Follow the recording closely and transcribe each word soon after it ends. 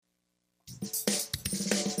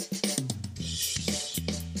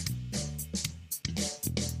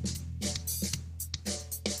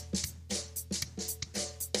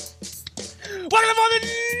Welcome to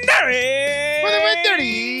the Nerdy! For the Red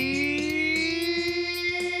Dirty!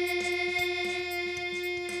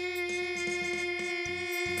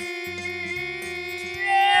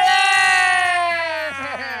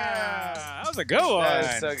 That was a good one. That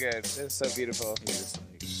was so good. That was so beautiful.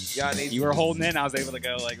 Y'all need You were holding in. I was able to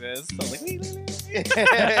go like this. I was like, wee, wee, wee.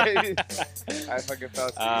 I fucking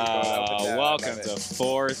felt it. Welcome to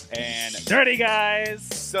Fourth and Dirty, guys.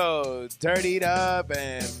 So, dirtied up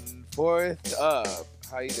and fourth up.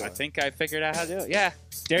 How you doing? I think I figured out how to do it. Yeah.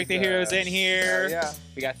 Derek the Hero's in here. Yeah.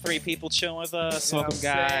 We got 3 people chilling with us. You know Welcome, what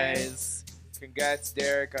I'm guys. Congrats,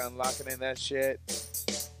 Derek, on locking in that shit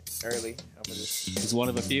early. I'm gonna just, He's one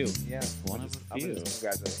of a few. yeah. One of a I'm few. gonna just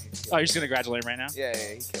congratulate him. Oh, you're just going to congratulate him right now? Yeah,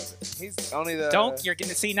 he killed it. He's only the. You're going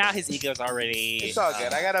to see now his ego's already. It's all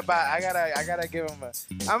good. I gotta give him a.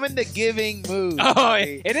 I'm in the giving mood. Oh,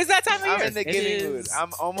 it is that time of year. I'm in the giving mood.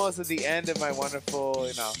 I'm almost at the end of my wonderful,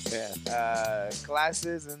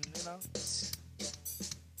 classes, and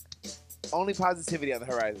only positivity on the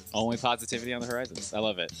horizon. Only positivity on the horizons. I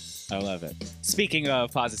love it. I love it. Speaking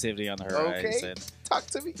of positivity on the horizon, Talk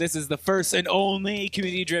to me. this is the first and only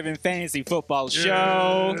community-driven fantasy football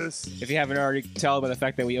show. Yes. If you haven't already tell by the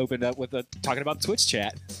fact that we opened up with talking about Twitch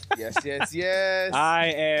chat. Yes, yes, yes. I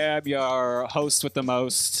am your host with the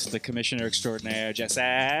most, the commissioner extraordinaire, Jesse.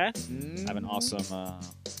 I have an awesome.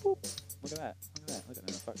 Look at that! Look at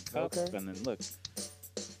that fucking cup. Okay. And then look.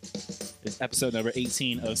 It's episode number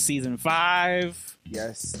 18 of season 5.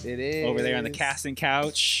 Yes, it is. Over there on the casting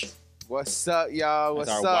couch. What's up, y'all? What's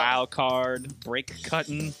That's up? our wild card break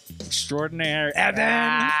cutting extraordinaire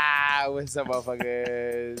Evan. What's up,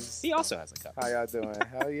 motherfuckers? He also has a cup. How y'all doing?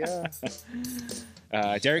 Hell yeah.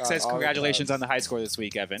 Derek says all the congratulations cups. on the high score this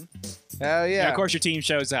week, Evan. Hell yeah. And of course, your team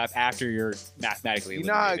shows up after you're mathematically You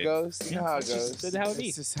know how it eliminated. goes. You know how it it's goes. just how it be.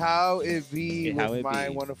 It's just how it be It how with it my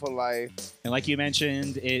be. wonderful life. And like you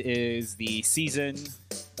mentioned, it is the season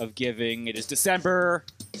of giving. It is December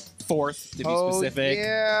 4th, to be specific.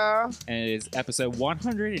 Yeah. And it is episode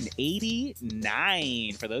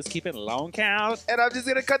 189. For those keeping long count. And I'm just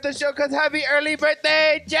going to cut the show because happy early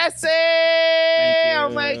birthday, Jesse! Thank you. Oh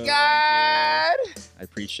my Thank God. I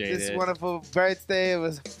appreciate This it. wonderful birthday. It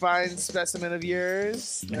was a fine specimen of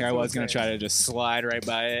yours. Here I was going to try to just slide right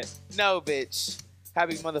by it. No, bitch.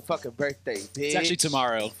 Happy motherfucking birthday, bitch. It's actually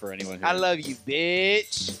tomorrow for anyone who I love you,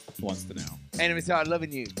 bitch. wants to know. And let me tell you, I'm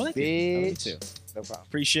loving you, Well, thank you. I love you bitch. too. No problem.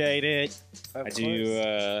 Appreciate it. Of I course.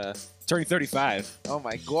 do turning 35. Oh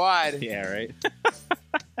my God. Yeah, right?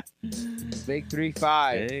 Big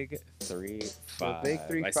 3-5. Big 3-5. Big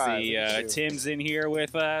 3-5. I see Look at you. Tim's in here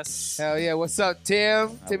with us. Hell yeah. What's up,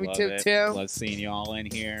 Tim? I Timmy love Tim it. Tim. Love seeing y'all in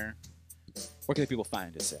here. Where can the people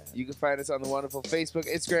find us at? You can find us on the wonderful Facebook,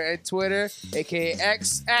 Instagram, and Twitter, aka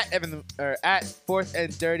X at Evan or at Fourth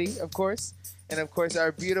and Dirty, of course. And of course,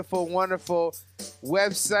 our beautiful, wonderful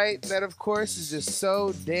website that, of course, is just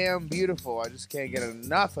so damn beautiful. I just can't get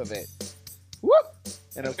enough of it. Woo!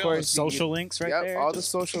 And of course, social links right yep, there. all the Just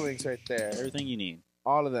social links right there. everything you need,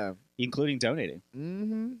 All of them. including donating.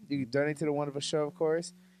 Mm-hmm. You can donate to the wonderful show, of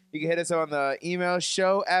course. You can hit us on the email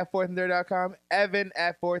show at fourthanddirty.com, Evan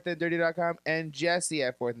at fourthanddirty.com, and Jesse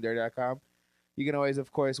at fourthanddirty.com. You can always,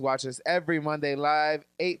 of course, watch us every Monday live,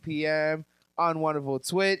 8 p.m. on wonderful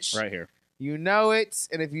Twitch. Right here. You know it.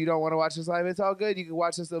 And if you don't want to watch us live, it's all good. You can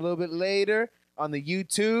watch us a little bit later on the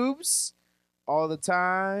YouTubes all the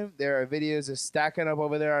time. There are videos just stacking up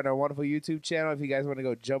over there on our wonderful YouTube channel. If you guys want to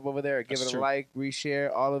go jump over there, give That's it a true. like,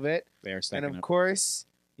 reshare, all of it. They are And stacking of up. course,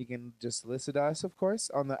 you can just listen to us, of course,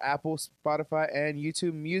 on the Apple, Spotify, and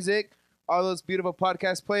YouTube Music. All those beautiful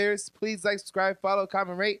podcast players. Please like, subscribe, follow,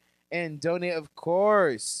 comment, rate, and donate, of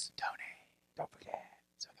course. Donate. Don't forget.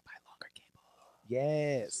 So I can buy longer cable.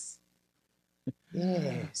 Yes.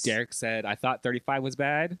 Yes. Derek said, I thought 35 was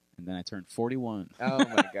bad, and then I turned 41. Oh,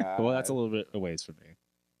 my God. Well, that's a little bit a ways from me.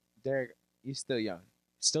 Derek, you're still young.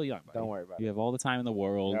 Still young, buddy. Don't worry about You have all the time in the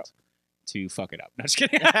world Yep. to fuck it up. No, just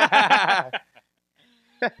kidding. it.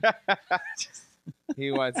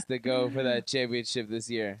 He wants to go for that championship this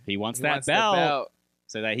year. He wants He that wants the belt,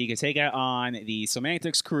 so that he can take it on the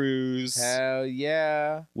Semantics Cruise, Hell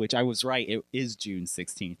yeah. which I was right. It is June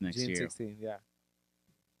 16th next June year. 16th, yeah.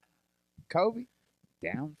 Kobe.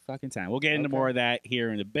 Down fucking time. We'll get into Okay. more of that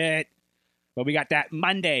here in a bit. But we got that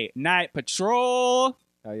Monday Night Patrol.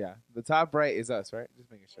 Oh, yeah. The top right is us, right? Just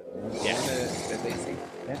making sure. Yeah. That they see.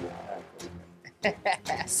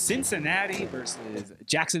 Cincinnati versus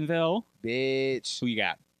Jacksonville. Bitch. Who you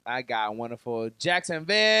got? I got wonderful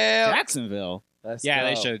Jacksonville. Jacksonville. Let's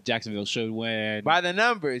Yeah, go. Jacksonville should win By the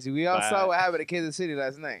numbers. We all saw what happened at Kansas City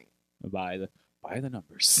last night. by the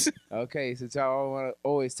numbers. Okay, so y'all want to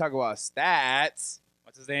always talk about stats.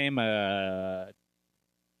 What's his name?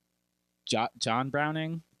 John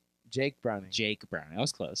Browning? Jake Browning. Jake Browning. That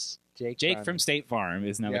was close. Jake Browning. From State Farm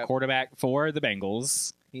is now the quarterback for the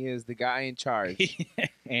Bengals. He is the guy in charge.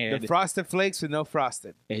 And the Frosted Flakes with no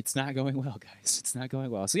frosted. It's not going well, guys. It's not going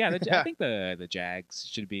well. So yeah, I think the Jags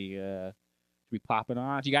should be popping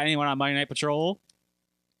off. You got anyone on Monday Night Patrol?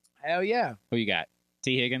 Hell yeah. Who you got?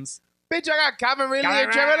 T. Higgins? Bitch, I got Calvin Ridley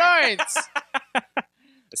and Trevor Lawrence.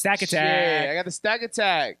 Stack attack. Shit, I got the stack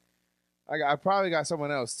attack. I probably got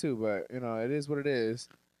someone else too, but it is what it is.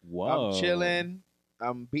 Whoa. I'm chilling.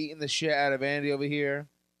 I'm beating the shit out of Andy over here.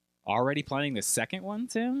 Already planning the second one,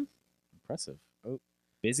 Tim? Impressive. Oh.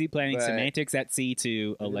 Busy planning Semantics at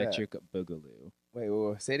C2 Electric Boogaloo.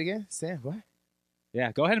 Wait, say it again? Sam, what?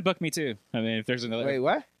 Yeah, go ahead and book me too. I mean, if there's another. Wait,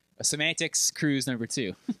 what? A Semantics Cruise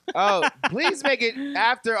 #2. Oh, please make it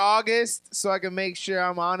after August so I can make sure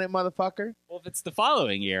I'm on it, motherfucker. Well, if it's the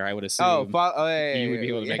following year, I would assume. You would be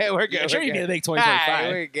able to make it. We're good. Sure, you'd be able to make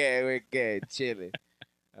 2025. We're good. Chilling.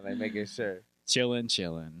 I like making sure. Chilling.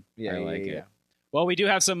 Yeah, I like it. Yeah. Well, we do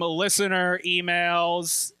have some listener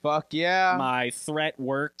emails. Fuck yeah. My threat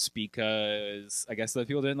worked because I guess the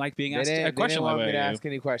people didn't like being asked a question. They didn't want me to ask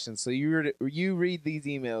any questions. So you read these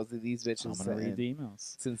emails that these bitches I'm going to read the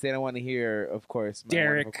emails. Since they don't want to hear, of course, my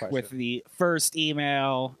Derek with the first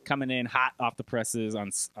email coming in hot off the presses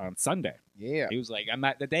on Sunday. Yeah. He was like,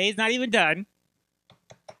 the day's not even done.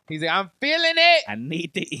 He's like, I'm feeling it. I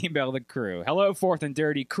need to email the crew. Hello, 4th and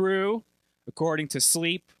Dirty crew. According to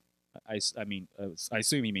Sleep, I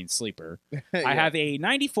assume he means sleeper. Yeah. I have a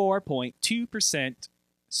 94.2%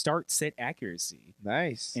 start-sit accuracy.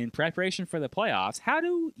 Nice. In preparation for the playoffs, how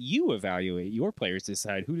do you evaluate your players to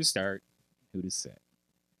decide who to start, who to sit?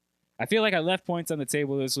 I feel like I left points on the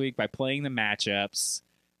table this week by playing the matchups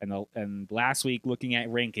and last week looking at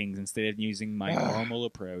rankings instead of using my normal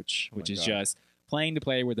approach, which is just playing the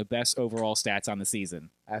player with the best overall stats on the season.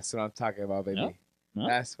 That's what I'm talking about, baby. Nope.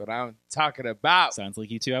 That's what I'm talking about. Sounds like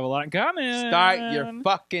you two have a lot in common. Start your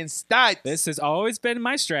fucking stats. This has always been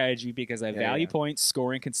my strategy because I value points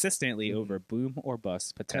scoring consistently over boom or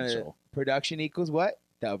bust potential. Production equals what?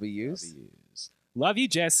 W's. Love you,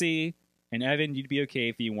 Jesse. And Evan, you'd be okay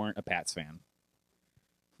if you weren't a Pats fan.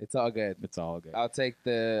 It's all good. It's all good. I'll take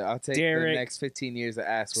Derek, the next 15 years of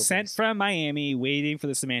ass whoopings. Sent from Miami, waiting for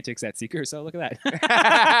the Semantics at Seeker. So look at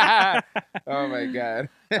that. Oh my god.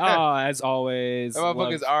 Oh, as always. My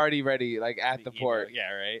book is already ready, like at the port.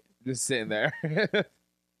 Yeah, right. Just sitting there.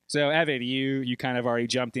 So Evan, you kind of already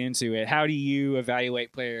jumped into it. How do you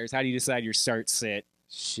evaluate players? How do you decide your start sit?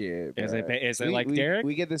 Shit, bro. Is it like Derek?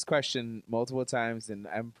 We get this question multiple times, and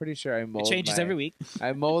I'm pretty sure I mold. It changes every week.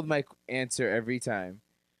 I mold my answer every time.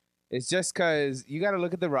 It's just because you got to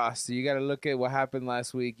look at the roster. You got to look at what happened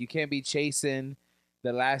last week. You can't be chasing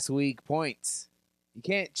the last week points. You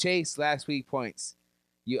can't chase last week points.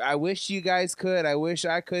 I wish you guys could. I wish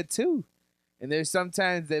I could too. And there's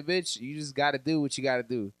sometimes that, bitch, you just got to do what you got to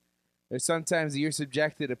do. There's sometimes that you're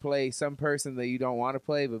subjected to play some person that you don't want to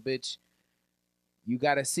play, but, bitch, you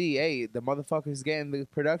got to see, hey, the motherfucker's getting the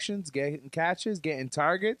productions, getting catches, getting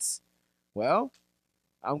targets. Well,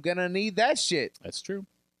 I'm going to need that shit. That's true.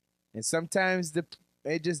 And sometimes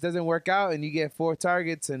it just doesn't work out, and you get 4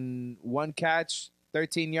 targets and 1 catch,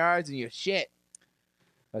 13 yards, and you're shit.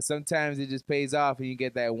 But sometimes it just pays off, and you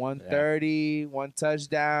get that 130, 1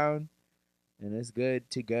 touchdown, and it's good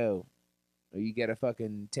to go. Or you get a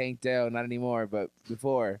fucking Tank Dell, not anymore, but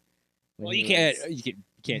before. Well, you can't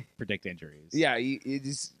predict injuries. Yeah, you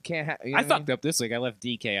just can't. I fucked up this week. I left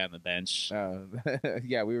DK on the bench. Oh,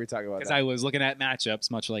 yeah, we were talking about that. Because I was looking at matchups,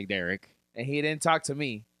 much like Derek. And he didn't talk to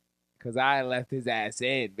me. Because I left his ass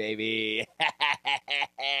in, baby.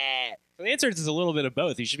 So the answer is a little bit of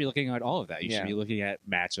both. You should be looking at all of that. You should be looking at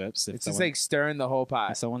matchups. It's just like stirring the whole pot.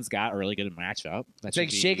 If someone's got a really good matchup. It's like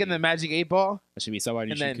shaking the magic 8 ball. That should be someone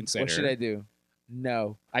you should consider. What should I do?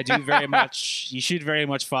 No. I do very much. You should very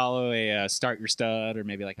much follow a start your stud or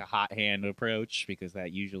maybe like a hot hand approach because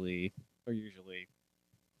that usually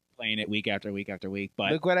playing it week after week after week.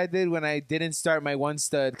 But look what I did when I didn't start my one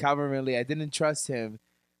stud, Calvin Ridley. I didn't trust him.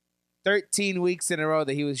 13 weeks in a row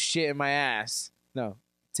that he was shitting my ass. No,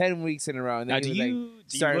 10 weeks in a row. And then now, do you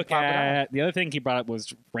look at the other thing he brought up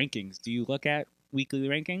was rankings? Do you look at weekly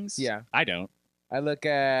rankings? Yeah, I don't. I look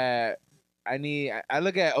at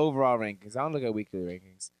overall rankings. I don't look at weekly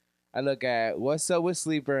rankings. I look at what's up with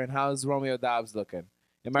Sleeper and how's Romeo Dobbs looking.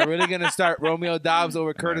 Am I really gonna start Romeo Dobbs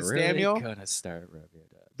over Curtis Samuel? Gonna start Romeo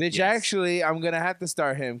Dobbs. Bitch, Yes. actually, I'm going to have to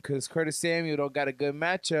start him because Curtis Samuel don't got a good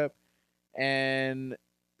matchup, and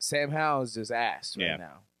Sam Howell's just ass right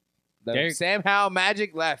now. The Sam Howell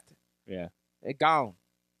magic left. Yeah. It gone.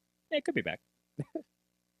 It could be back.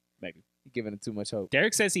 Maybe. You're giving it too much hope.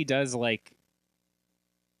 Derek says he does like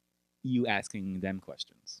you asking them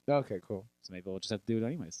questions. Okay, cool. So maybe we'll just have to do it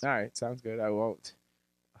anyways. All right, sounds good. I won't.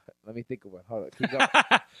 Let me think of one. Hold on. Keep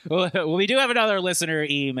going. Well, we do have another listener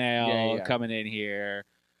email coming in here.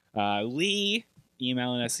 Lee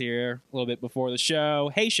emailing us here a little bit before the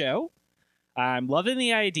show. Hey, show. I'm loving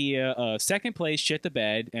the idea of second place shit the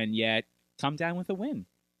bed and yet come down with a win.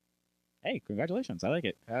 Hey, congratulations. I like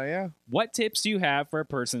it. Hell yeah. What tips do you have for a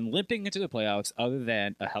person limping into the playoffs other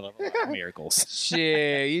than a hell of a lot of miracles?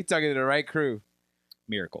 Shit, you talking to the right crew.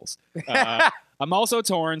 Miracles. I'm also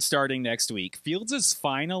torn starting next week. Fields is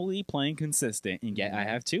finally playing consistent, and yet I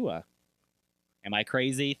have Tua. Am I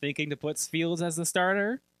crazy thinking to put Fields as the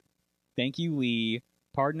starter? Thank you, Lee.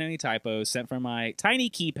 Pardon any typos sent from my tiny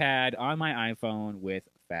keypad on my iPhone with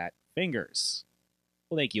fat fingers.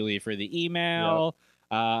 Well, thank you, Lee, for the email.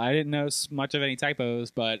 Yep. I didn't know much of any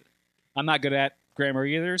typos, but I'm not good at grammar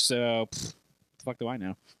either, so what the fuck do I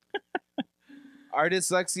know? Our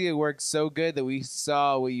dyslexia works so good that we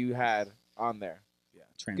saw what you had on there.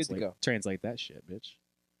 Yeah, good to go. Translate that shit, bitch.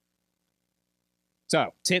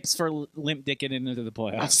 So, tips for limp dicking into the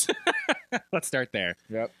playoffs. Let's start there.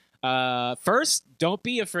 Yep. First, don't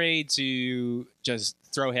be afraid to just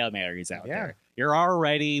throw Hail Marys out there. You're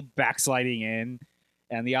already backsliding in,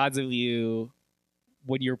 and the odds of you,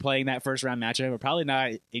 when you're playing that first round matchup, are probably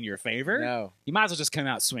not in your favor. No. You might as well just come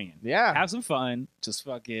out swinging. Yeah. Have some fun. Just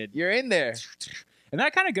fucking. You're in there. And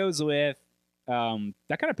that kind of goes with,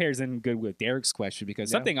 that kind of pairs in good with Derek's question, because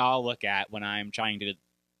something I'll look at when I'm trying to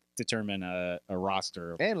determine a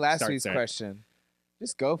roster. And last week's question.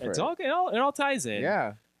 Just go for it. It all ties in.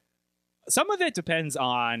 Yeah. Some of it depends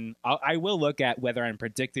on, I will look at whether I'm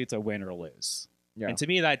predicted to win or lose. Yeah. And to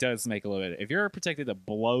me, that does make a little bit. If you're predicted to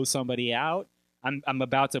blow somebody out, I'm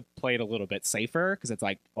about to play it a little bit safer because it's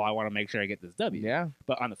like, I want to make sure I get this W. Yeah.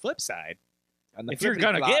 But on the flip side, if you're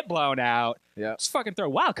going to get blown out, just fucking throw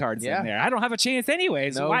wild cards in there. I don't have a chance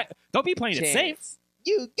anyways. So don't be playing it safe.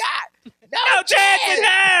 You got no chance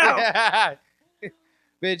now!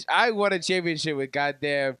 Bitch, I won a championship with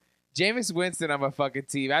goddamn Jameis Winston on my fucking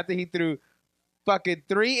team after he threw fucking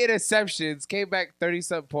 3 interceptions, came back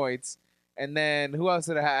 30-something points, and then who else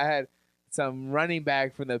did I have? I had some running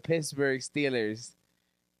back from the Pittsburgh Steelers.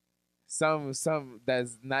 Some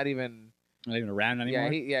that's not even around anymore.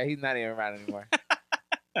 He's not even around anymore.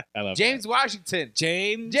 I love James Washington.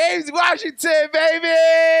 James Washington,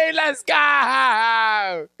 baby, let's go.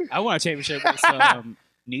 I won a championship with some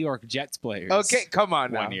New York Jets players. Okay, come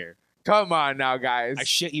on now. 1 year. Come on now, guys. I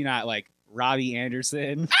shit you not, like Robbie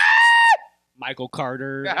Anderson, Michael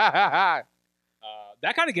Carter.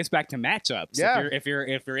 That kind of gets back to matchups. Yeah. If you're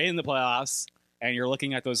in the playoffs and you're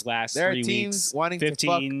looking at those last there 3 are teams weeks, wanting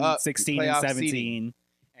 15, to fuck up 16, and 17, seeding.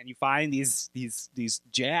 And you find these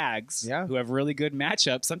Jags who have really good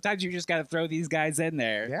matchups, sometimes you just got to throw these guys in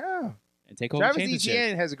there. Yeah. And take home the championship. Travis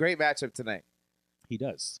Etienne has a great matchup tonight. He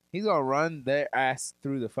does. He's going to run their ass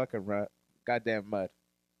through the fucking goddamn mud.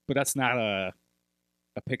 But that's not a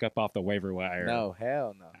pickup off the waiver wire. No,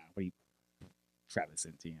 hell no. Travis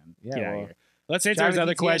Etienne. Yeah, Get out of here. Let's answer his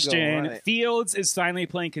other question. Fields is finally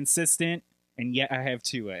playing consistent, and yet I have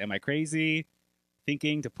Tua. Am I crazy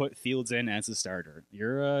thinking to put Fields in as a starter?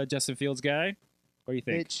 You're a Justin Fields guy? What do you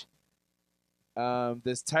think? Bitch,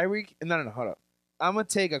 does Tyreek... No, hold up. I'm going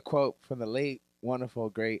to take a quote from the late, wonderful,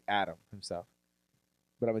 great Adam himself.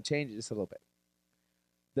 But I'm going to change it just a little bit.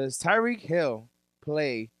 Does Tyreek Hill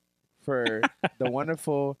play for the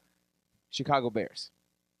wonderful Chicago Bears?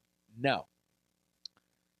 No.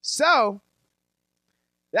 So,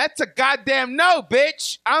 that's a goddamn no,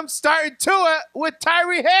 bitch. I'm starting Tua with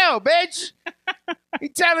Tyree Hill, bitch. You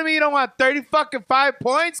telling me you don't want 30 fucking 5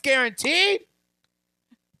 points guaranteed?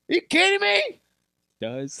 You kidding me?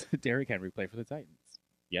 Does Derrick Henry play for the Titans?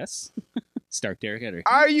 Yes. Start Derrick Henry.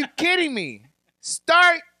 Are you kidding me?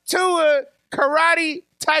 Start Tua karate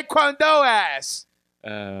taekwondo ass.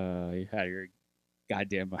 You had your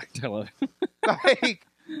goddamn mind. Like,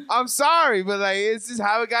 I'm sorry, but like, it's just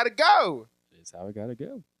how it gotta go. It's how it gotta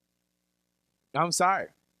go. I'm sorry,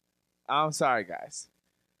 guys.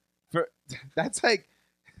 That's like,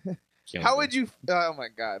 how would you? Oh my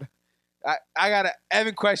god, I got an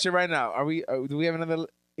Evan question right now. Do we have another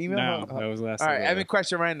email? No, that was last. All right, Evan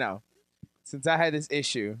question right now. Since I had this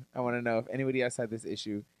issue, I want to know if anybody else had this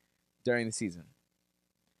issue during the season.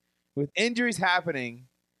 With injuries happening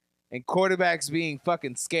and quarterbacks being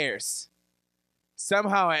fucking scarce,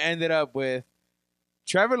 somehow I ended up with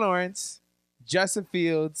Trevor Lawrence, Justin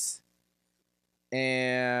Fields,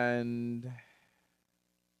 and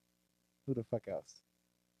who the fuck else?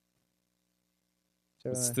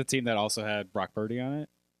 Is this the team that also had Brock Purdy on it?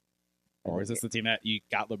 Or is this the team that you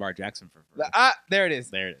got Lamar Jackson for free? There it is.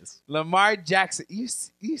 There it is. Lamar Jackson. You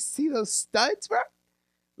see those studs, bro?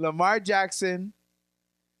 Lamar Jackson.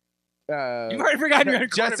 You've already forgotten your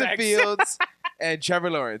Justin Fields and Trevor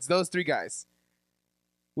Lawrence. Those three guys.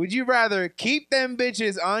 Would you rather keep them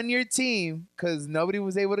bitches on your team because nobody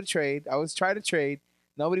was able to trade? I was trying to trade.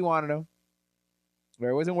 Nobody wanted them. Or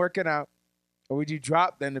it wasn't working out. Or would you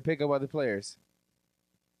drop them to pick up other players?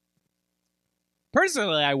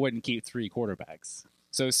 Personally, I wouldn't keep 3 quarterbacks.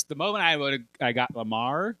 So the moment I got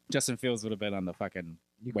Lamar, Justin Fields would have been on the fucking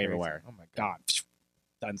waiver wire. Oh my God.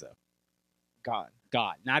 Gone. Dunzo.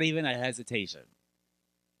 Gone. Not even a hesitation.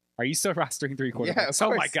 Are you still rostering 3 quarterbacks? Yeah, of Oh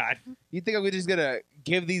my course. God. You think I'm just going to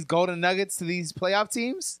give these golden nuggets to these playoff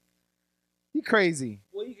teams? You crazy.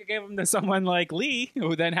 Well, you could give them to someone like Lee,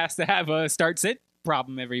 who then has to have a start-sit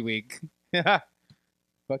problem every week. Yeah.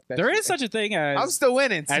 Fuck that There shit. is such a thing as I'm still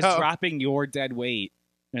winning. as so. dropping your dead weight,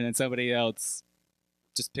 and then somebody else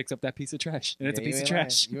just picks up that piece of trash, and it's a Yeah, you piece of ain't lying.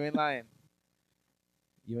 trash. You ain't lying.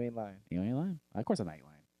 You ain't lying. You ain't lying. Of course I'm not lying.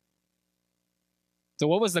 So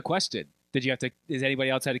what was the question? Did you have to? Does anybody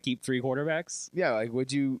else have to keep 3 quarterbacks? Yeah, like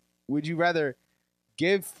would you rather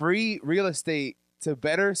give free real estate to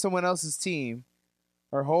better someone else's team,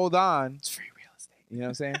 or hold on? It's free real estate. You know what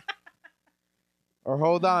I'm saying? Or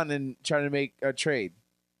hold on and try to make a trade.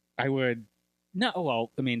 I would. No,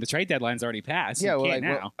 well, I mean, the trade deadline's already passed. Yeah, You well, can't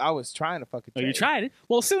like now. well, I was trying to fucking. Oh, Trade. you tried it.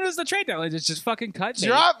 Well, as soon as the trade deadline, it's just fucking cut. bait.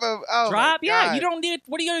 Drop him. Oh Drop. my Yeah, God. you don't need.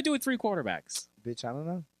 What are you gonna do with 3 quarterbacks? Bitch, I don't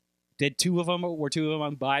know. Did 2 of them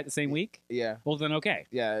on bye the same week? Yeah, Well, then okay.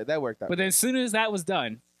 yeah, that worked out. But then as soon as that was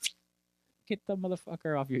done, get the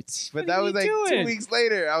motherfucker off your team. But that was like 2 weeks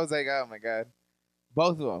later. I was like, oh my God,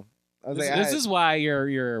 both of them. I was like, This is why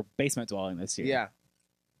you're basement dwelling this year. yeah,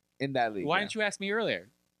 in that league. Why yeah. didn't you ask me earlier?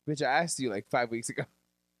 Bitch, I asked you like 5 weeks ago.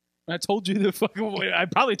 I told you the fucking. I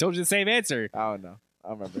probably told you the same answer. I don't know. I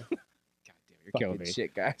don't remember. God damn, you're killing Fucking me.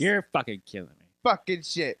 shit, guys. You're fucking killing me. fucking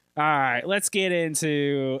shit. All right, let's get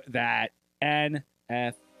into that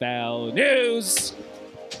NFL news.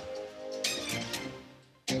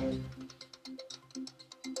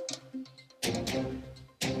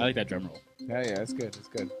 I like that drum roll. Hell yeah, that's good. That's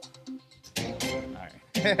good. All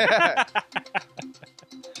right.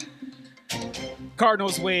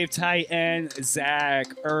 Cardinals waive tight end Zach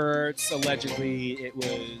Ertz. Allegedly, it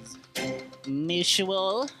was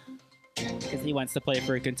mutual because he wants to play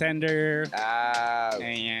for a contender,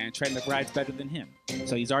 and Trent McBride's better than him.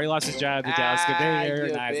 So he's already lost his job to Dallas Goedert,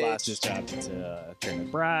 and now he's lost his job to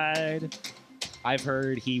Trent McBride. I've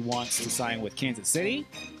heard he wants to sign with Kansas City.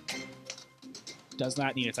 Does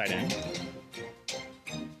not need a tight end.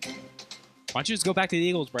 Why don't you just go back to the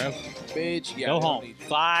Eagles, bro? Bitch, yeah. Go they don't home. need you.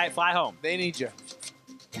 Fly home. They need you.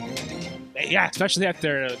 Yeah, especially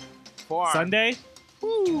after Forearm. Sunday.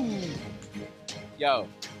 Woo. Yo.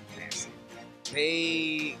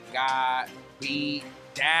 They got beat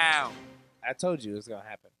down. I told you it was going to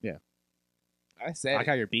happen. Yeah. I I said like it.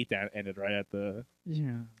 how your beatdown ended right at the. Yeah.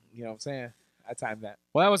 You know what I'm saying? I timed that.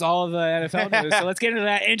 Well, that was all of the NFL news. So let's get into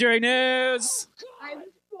that injury news. I've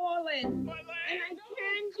fallen and I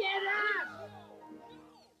can't get up.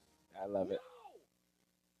 I love it.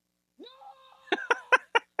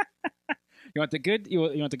 You want the good? You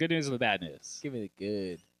want the good news or the bad news? Give me the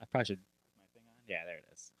good. I probably should. My thing on. Yeah, there it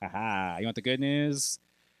is. Haha. You want the good news?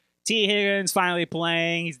 T. Higgins finally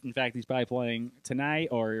playing. In fact, he's probably playing tonight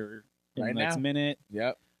or in Right the next now. minute.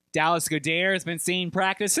 Yep. Dallas Goedert has been seen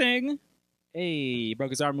practicing. Hey, he broke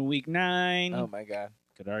his arm in week 9. Oh my God.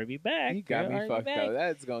 Could already be back. You got Could me already be fucked back. up.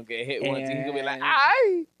 That's going to get hit once. He's going to be like, And-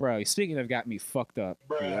 aye. Bro, speaking of got me fucked up.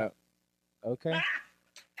 Yep. Okay.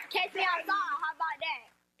 Catch me outside. How about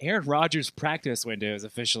that? Aaron Rodgers' practice window is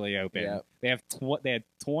officially open. Yep. They had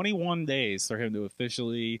 21 days for him to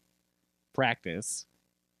officially practice.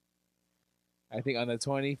 I think on the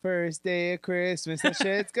 21st day of Christmas, that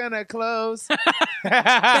shit's going to close.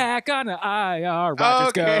 Back on the IR,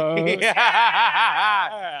 Rodgers goes.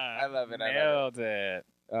 I love it. I love Nailed it.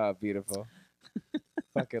 Oh, beautiful.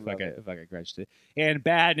 Fucking love it. Fucking crushed it. And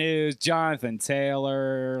bad news, Jonathan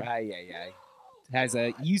Taylor Ay, ay, ay. has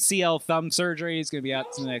a UCL thumb surgery. He's going to be out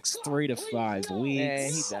the next 3 to 5 weeks. Yeah,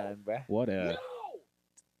 he done, bruh. What a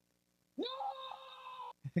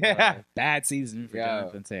Yeah. bad season for Yo.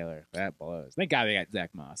 Jonathan Taylor. That blows. Thank God they got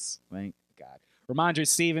Zach Moss. Thank God. Ramondre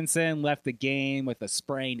Stevenson left the game with a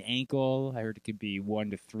sprained ankle. I heard it could be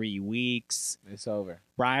 1 to 3 weeks. It's over.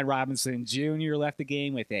 Brian Robinson Jr. left the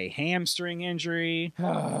game with a hamstring injury.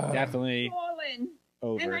 Definitely Fallen,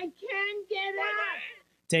 over. and I can't get up.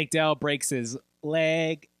 Tank Dell breaks his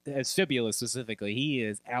leg, his fibula specifically. He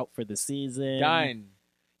is out for the season. Done.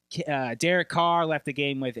 Derek Carr left the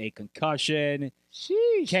game with a concussion.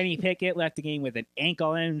 Sheesh. Kenny Pickett left the game with an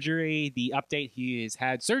ankle injury. The update, he has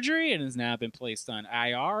had surgery and has now been placed on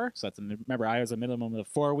IR. So remember, IR is a minimum of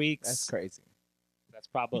 4 weeks. That's crazy. That's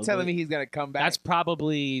probably You telling me he's gonna come back? that's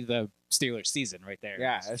probably the Steelers season right there.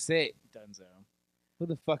 yeah, that's it. Dunzo. Who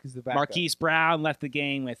the fuck is the backup? Marquise Brown left the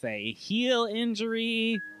game with a heel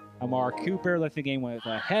injury. Amar Cooper left the game with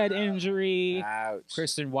a head injury. Ouch.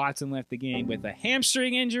 Kristen Watson left the game with a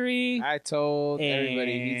hamstring injury. I told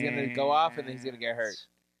everybody he's gonna go off and then he's gonna get hurt.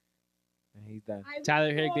 And he's done. I've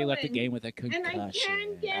Tyler Higbee left the fallen, game with a and I concussion.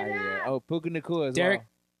 can't get up. Oh, Puka Nakua as Derek- well.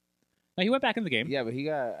 No, he went back in the game. Yeah, but he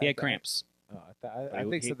got. He had cramps. Oh, I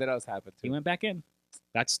think He- something else happened He too. went back in.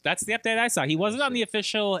 That's the update I saw. He wasn't on the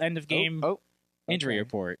official end of game Oh, injury okay.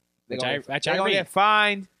 report, They which gonna I get- which they I gonna read. get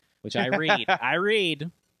fined. Which I read. I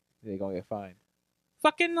read. They're gonna get fined.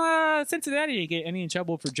 Fucking Cincinnati didn't get any in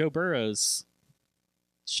trouble for Joe Burrow's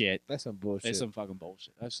shit. That's some bullshit. That's some fucking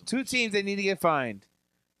bullshit. That's some Two teams that need to get fined: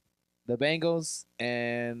 the Bengals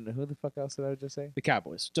and who the fuck else did I just say? The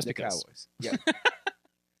Cowboys. Just the because. Cowboys. Yeah.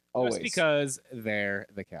 Always. Just because they're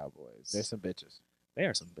the Cowboys. They're some bitches. They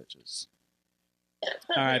are some bitches.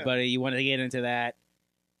 All right, buddy. You want to get into that?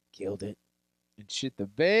 Killed it. And shit the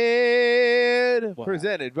bed. What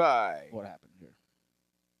Presented by What happened here?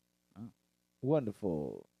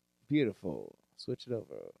 Wonderful, beautiful. Switch it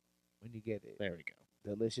over when you get it. There we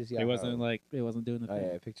go. Delicious. It wasn't doing the Oh thing.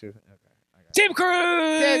 yeah, picture. Okay. I got it. Tim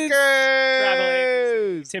Cruz! Ted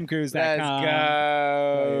Travel Cruz. TimCruz.com. Let's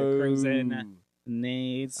go. Cruising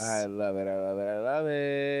needs. I love it. I love it. I love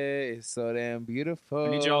it. It's so damn beautiful. I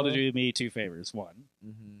need you all to do me 2 favors. One,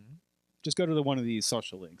 Mm-hmm. just go to one of these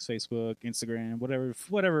social links: Facebook, Instagram,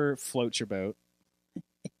 whatever floats your boat.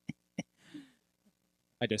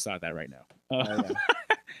 I just thought that right now.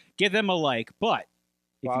 Give them a like, but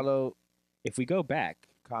Follow, if we go back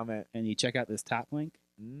comment. and you check out this top link,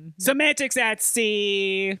 Mhm. Semantics at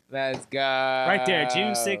Sea, Let's go. right there,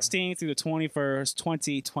 June 16th through the 21st,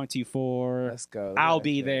 2024. Let's go. Look I'll at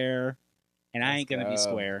be that shit. there, and I Let's ain't gonna be go.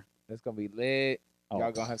 square. It's gonna be lit. Oh.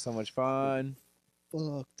 Y'all gonna have so much fun.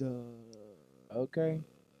 Fucked up. Okay.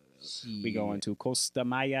 We going to Costa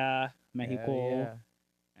Maya, Mexico, Yeah.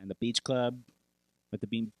 and the beach club with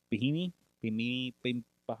the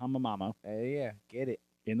Bahama Mama Hey, yeah. Get it.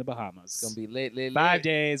 in the Bahamas. It's gonna be lit, lit, 5 lit.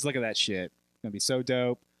 days. Look at that shit. It's gonna be so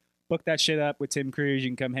dope. Book that shit up with Tim Cruz. You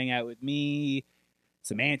can come hang out with me,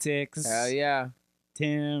 Semantics, Hell yeah.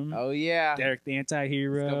 Tim, Oh yeah. Derek the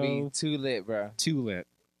Anti-Hero. It's gonna be too lit, bro. Too lit.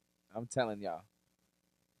 I'm telling y'all.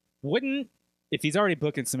 Wouldn't, if he's already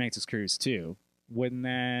booking Semantics Cruise too, wouldn't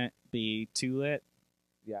that be too lit?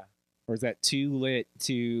 Yeah. Or is that too lit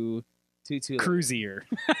to Too lit. cruisier?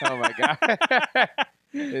 Oh my god.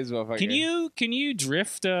 This motherfucker. Can you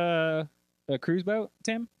drift a cruise boat,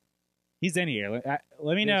 Tim? He's in here.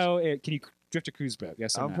 Let me know. Can you drift a cruise boat?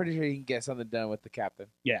 Yes or I'm no? pretty sure he can get something done with the captain.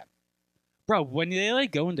 Bro, when they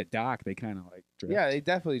like go into dock, they kind of like drift. Yeah, they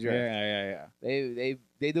definitely drift. Yeah.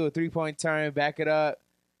 They do a 3-point turn, back it up,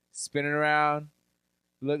 spin it around,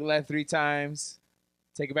 look left 3 times,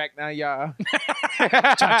 take it back now, y'all.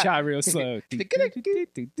 Cha-cha real slow.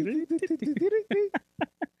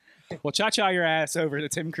 Well, cha-cha your ass over to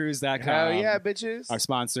timcruise.com. Hell yeah, bitches. Our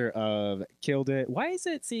sponsor of Killed It. Why is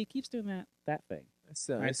it? See, it keeps doing that thing That's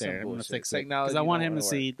right there. I'm gonna fix it Technology because I want don't him to wanna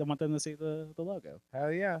see. I want them to see the logo.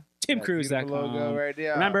 Hell yeah. Timcruise.com. Logo right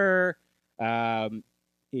there. Remember,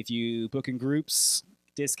 if you book in groups,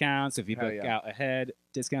 discounts. If you Hell book yeah. out ahead,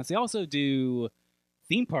 discounts. They also do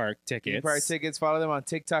theme park tickets. Theme park tickets. Follow them on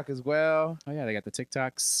TikTok as well. Oh yeah, they got the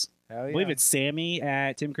TikToks. Hell yeah. I believe it's Sammy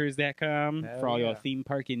at timcruise.com Hell for all your yeah. theme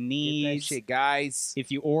parking Get that needs. shit, guys.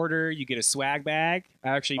 If you order, you get a swag bag.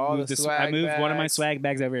 I actually All moved the this. I swag moved one of my bags. swag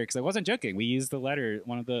bags over here because I wasn't joking. We used the letter,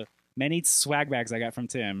 one of the many swag bags I got from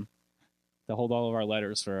Tim, to hold all of our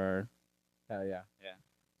letters for our Hell yeah.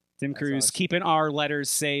 Tim That's Cruz, awesome. keeping our letters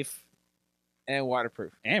safe And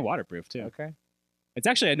waterproof. and waterproof too. Okay. It's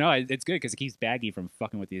actually it's good because it keeps Baggy from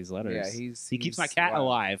fucking with these letters. Yeah, he keeps my cat wild.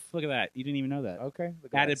 alive. Look at that. You didn't even know that. Okay.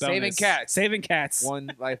 Look at Added that. bonus. Saving cats. Saving cats. One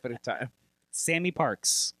life at a time. Sammy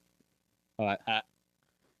Parks. Oh, I got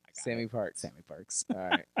Sammy it. Parks. Sammy Parks. All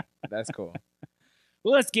right. That's cool.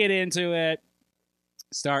 Well, let's get into it.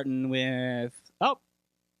 Starting with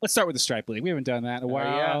let's start with the Stripe League. We haven't done that in a Oh,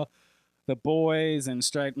 while. yeah. the boys and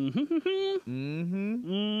strike. Mm-hmm.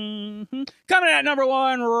 Coming at number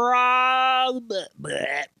 1, Rob.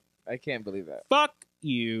 I can't believe that. Fuck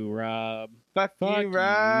you, Rob. Fuck you,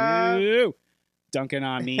 Rob. You. Dunking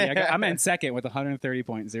on me. I'm in second with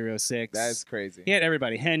 130.06. That's crazy. He had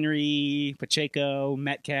everybody. Henry, Pacheco,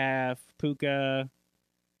 Metcalf, Puka.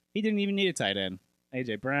 He didn't even need a tight end.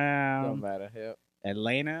 AJ Brown. Don't matter. Yep.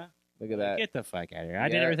 Atlanta. Look at that. Get the fuck out of here. I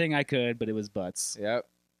did everything I could, but it was butts. Yep.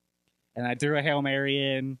 And I threw a Hail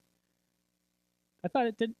Mary in. I thought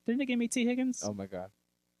it didn't they give me T. Higgins? Oh my god.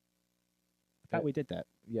 I thought we did that.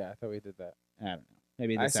 Yeah, I thought we did that. I don't know.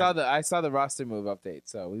 Maybe I saw the roster move update,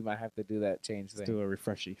 so we might have to do that change thing. Let's do a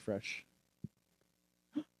refreshy fresh.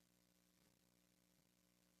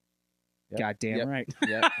 Yep. Goddamn right.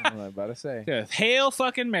 Yeah, I'm about to say. Yeah, Hail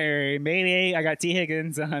fucking Mary. Maybe I got T.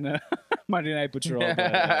 Higgins on Monday Night Patrol.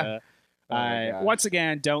 But, I once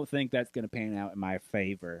again don't think that's going to pan out in my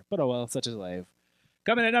favor. But oh well, such is life.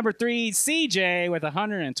 Coming at number 3, CJ with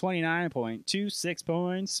 129.26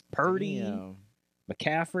 points. Purdy. Damn.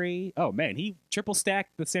 McCaffrey. Oh man, he triple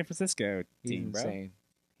stacked the San Francisco team, He's bro. insane.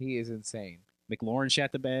 He is insane. McLaurin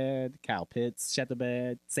shot the bed. Kyle Pitts shot the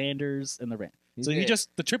bed. Sanders and the Rams. So he gonna-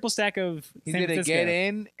 just the triple stack of He's San gonna Francisco. get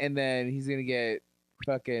in, and then he's gonna get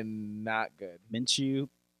fucking not good. Minshew,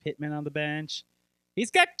 Pittman on the bench. He's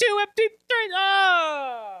got 2 empty threes.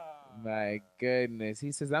 Oh! My goodness.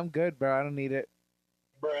 He says, "I'm good, bro. I don't need it.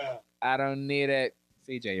 Bruh. I don't need it."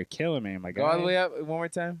 CJ, you're killing me, my guy. Go all the way up one more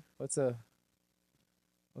time. What's the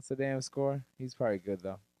damn score? He's probably good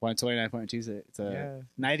though. 129.26. It's a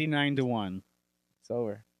Yeah, 99-1. it's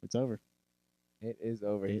over. It's over. It is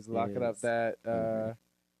over. It He's locking up is that over.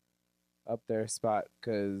 up there spot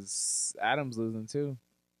because Adam's losing too.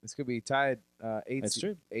 This could be tied. That's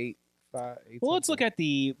true. 8-5. Well, let's look at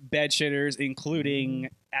the bed shitters, including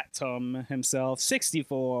Atom himself.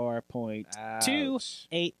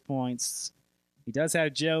 64.28 points. He does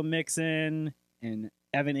have Joe Mixon and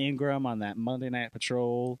Evan Ingram on that Monday Night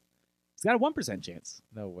Patrol. He's got a 1% chance.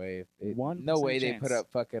 No way. 1% No way they chance. put up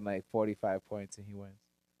fucking like 45 points and he wins.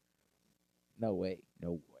 No way.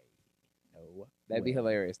 No way. No. That'd be way.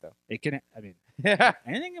 hilarious though. It can. I mean,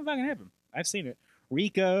 anything can fucking happen. I've seen it.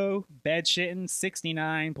 Rico bed shitting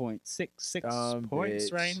 69.66 points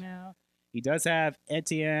bitch. right now. He does have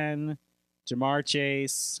Etienne, Jamar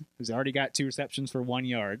Chase, who's already got 2 receptions for 1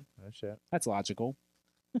 yard. Oh shit. That's logical.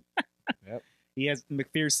 Yep. He has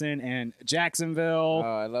McPherson and Jacksonville,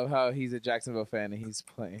 Oh, I love how he's a Jacksonville fan and he's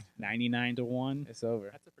playing. 99-1. It's over.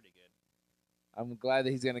 That's a pretty good. I'm glad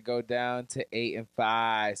that he's gonna go down to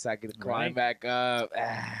 8-5 so I can climb back up.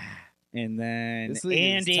 And then This league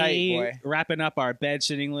is Andy tight, boy. wrapping up our bed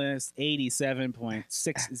shitting list,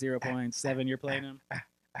 87.60 points. 7, you're playing him.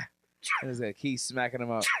 There's that keep smacking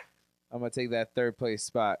him up. I'm gonna take that 3rd place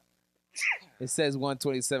spot. It says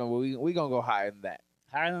 127, but we gonna go higher than that.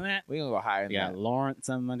 Higher than that? We gonna go higher than We got that. Lawrence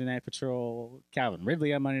on Monday Night Patrol, Calvin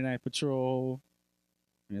Ridley on Monday Night Patrol,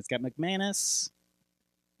 and it's got McManus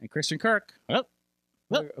and Christian Kirk. Oh,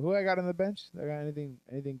 Who I got on the bench? I got anything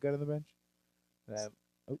good on the bench? No.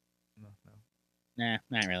 nah,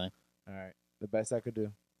 not really. All right, the best I could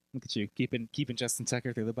do. Look at you, keeping Justin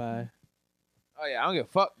Tucker through the bye. Oh yeah, I don't give a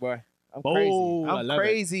fuck, boy. I'm Oh, crazy. I I'm love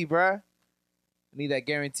crazy, bruh. I need that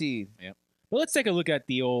guaranteed. But let's take a look at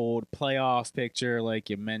the old playoff picture, like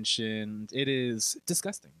you mentioned. It is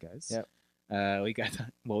disgusting, guys. Yep. We got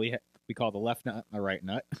we call the left nut and the right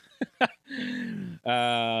nut.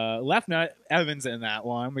 Left nut, Evans in that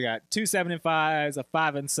one. We got 2 7-5s, a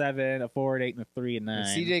 5-7, a 4-8, and a 3-9. Is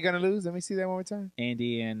CJ gonna lose? Let me see that one more time.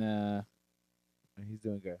 Andy and He's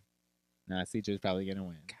doing good. nah, CJ's probably gonna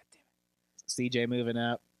win. God damn CJ moving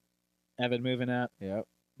up, Evan moving up. it. Yep.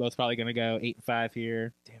 Both probably gonna go 8-5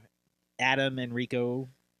 here. Damn it. Adam and Rico.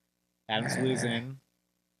 Adam's losing.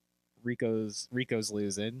 Rico's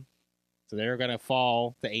losing. So they're gonna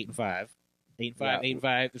fall to 8-5. 8-5, Yeah.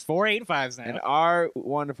 8-5. There's 4 8-5s now. And our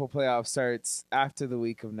wonderful playoff starts after the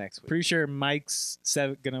week of next week. Pretty sure Mike's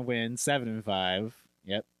gonna win 7-5.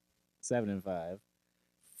 Yep, 7-5.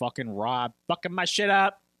 Fucking Rob, fucking my shit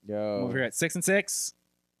up. Yo, Over here at 6-6,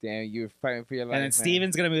 damn, you're fighting for your life. and then man.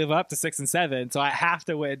 Steven's gonna move up to 6-7. So I have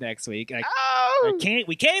to win next week. I Ouch! can't.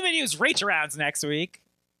 We can't even use reach arounds next week.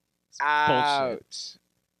 Ouch.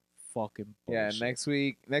 Fucking Yeah, bullshit. next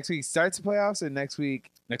week starts the playoffs, and next week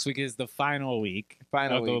Next week is the final week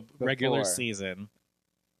final of week the regular before. season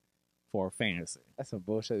for fantasy. That's some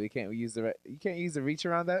bullshit. You can't use the reach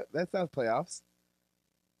around that. That's not playoffs.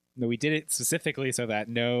 No, we did it specifically so that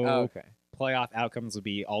no Oh, okay. playoff outcomes would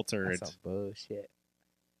be altered. That's some bullshit.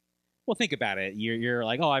 Well, think about it. You're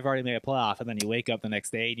like, oh, I've already made a playoff, and then you wake up the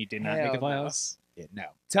next day and you did not make the Hell no. playoffs. Yeah, no.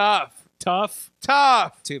 Tough. Tough.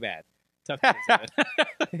 Too bad. Tough. Yeah.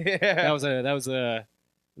 That was a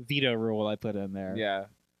veto rule I put in there. Yeah.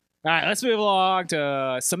 All right, let's move along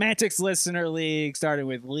to Semantics Listener League, starting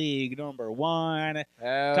with League number 1.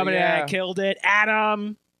 Hell Coming in, yeah. killed it.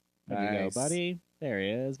 Adam. There you go, Nice. buddy. There he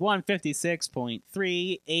is.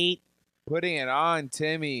 156.38. Putting it on,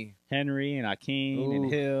 Timmy. Henry and Akeem and Ooh.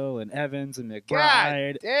 Hill and Evans and God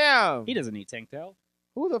McBride. damn. He doesn't need Tank Tail.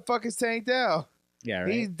 Who the fuck is Tank Dell? Yeah,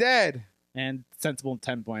 right. He's dead. And sensible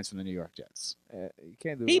 10 points from the New York Jets. You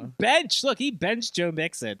can't do He it. benched. Look, he benched Joe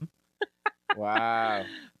Mixon. Wow.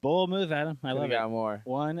 Bold move, Adam. I love got it. more.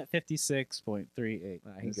 156.38.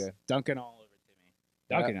 Nah, he's Just good. dunking all over Timmy.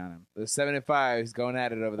 Dunking on him. The 7-5 is going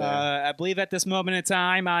at it over there. I believe at this moment in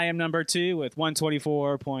time, I am number 2 with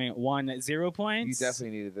 124.10 points. You definitely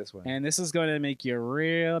needed this one. And this is going to make you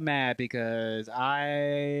real mad because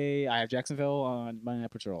I have Jacksonville on my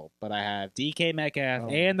patrol, but I have DK Metcalf Oh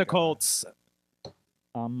and my the God. Colts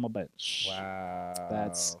on my bench. Wow.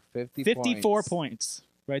 That's 54 points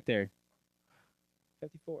right there.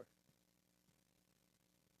 54.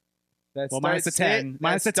 That Well, minus the start 10. sit,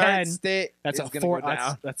 Minus that the start 10. sit That's is a gonna 4. go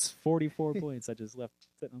down. That's 44 points I just left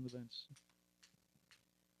sitting on the bench.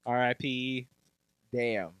 R.I.P.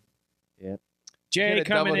 Damn. Jay Could've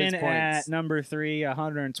coming doubled his in points. at number 3,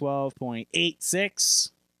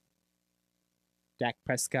 112.86. Dak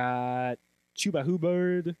Prescott, Chuba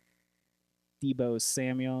Hubbard, Debo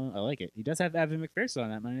Samuel. I like it. He does have Evan McPherson on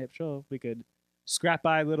that Monday Night Patrol. We could scrap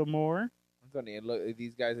by a little more. I'm telling you, look,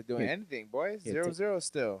 these guys are doing Yeah. anything, boys. Yeah, 0-0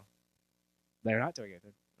 still. They're not doing it.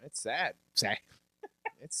 It's sad. Sad.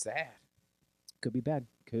 It's sad. Could be bad.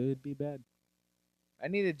 Could be bad. I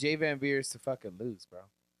needed Jay Van Beers to fucking lose, bro.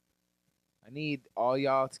 I need all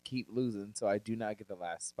y'all to keep losing so I do not get the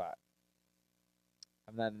last spot.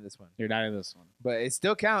 I'm not in this one. You're not in this one. But it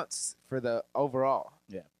still counts for the overall.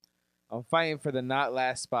 Yeah. I'm fighting for the not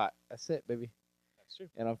last spot. That's it, baby. That's true.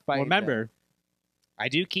 And I'm Well, fighting. remember, I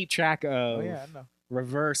do keep track that. of Oh, yeah, I know.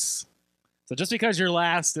 reverse. So just because you're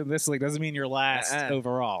last in this league doesn't mean you're last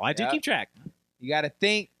overall. I do Yep. keep track. You got to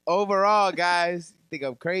think overall, guys. Think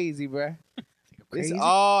I'm crazy, bro. Crazy? This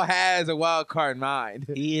all has a wild card mind.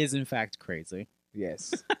 He is, in fact, crazy.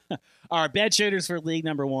 Yes. Our bed shooters for league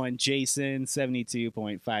number 1, Jason,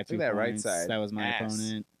 72.52 Look at that right side. That was my Ass.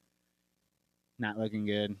 opponent. Not looking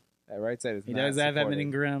good. That right side is He not does have Evan supported.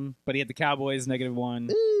 Ingram, but he had the Cowboys,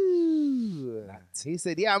 -1. Ooh. He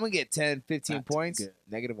said, yeah, I'm going to get 10, 15 Not points. good.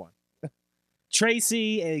 -1.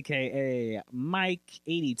 Tracy, a.k.a. Mike,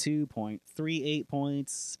 82.38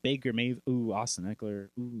 points. Baker Mayfield. Ooh, Austin Eckler.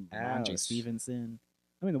 Ooh, Ramondre Ouch. Stevenson.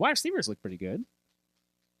 I mean, the wide receivers look pretty good.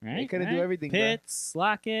 Right? They couldn't do everything, bro. Pitts,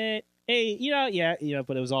 Lockett. Hey,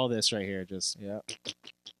 but it was all this right here. Just Yeah.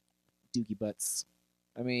 dookie butts.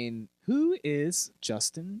 I mean, Who is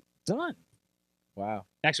Justin Dunn? wow.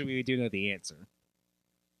 Actually, we do know the answer.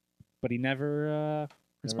 But he never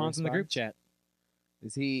responds in the group responds? chat.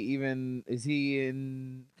 Is he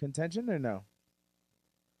in contention or no?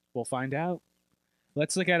 We'll find out.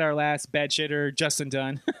 Let's look at our last bed shitter, Justin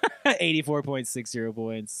Dunn. 84.60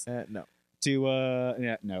 points. No.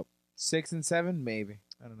 To, no. 6 and 7, maybe.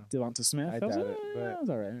 I don't know. Devonta Smith. I That was- doubt it, but- that was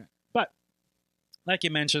all right. But, like you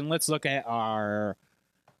mentioned, let's look at our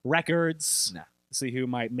records. Nah. See who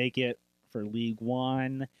might make it for League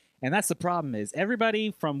 1. And that's the problem is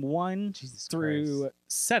everybody from 1 Jesus through Christ.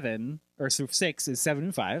 7, or through 6 is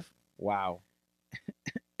 7-5. Wow.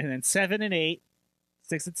 And then 7 and 8,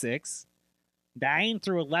 6 and 6. 9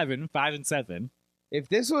 through 11, 5 and 7. If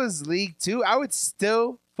this was League 2, I would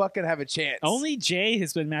still fucking have a chance. Only Jay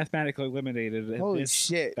has been mathematically eliminated Holy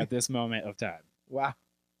shit. at this moment of time. Wow.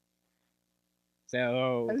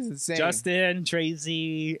 So That is insane. Justin,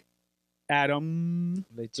 Tracy, Adam,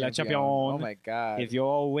 Le champion. Oh my god. if you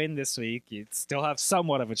all win this week, you still have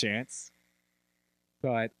somewhat of a chance.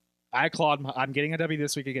 But I'm getting a W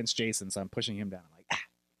this week against Jason, so I'm pushing him down. I'm like,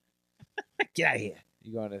 get out of here.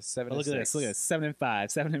 You going to 7 Oh, and look at 6. this. Look at this. 7 and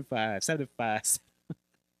 5, 7 and 5, 7 and 5.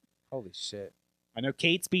 Holy shit. I know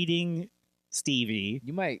Kate's beating Stevie.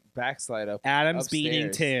 You might backslide up. Adam's beating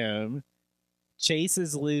upstairs. Tim. Chase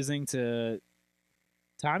is losing to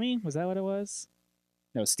Tommy. Was that what it was?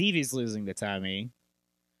 No, Stevie's losing to Tommy.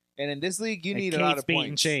 And in this league, you And need a lot Kate's of beating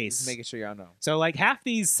points. Chase. Just making sure y'all know. So like half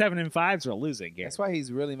these 7 and 5s are losing here. That's why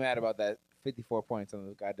he's really mad about that 54 points on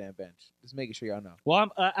the goddamn bench. Just making sure y'all know.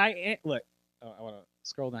 Well, I want to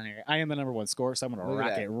scroll down here. I am the number 1 scorer, so I'm going to Look at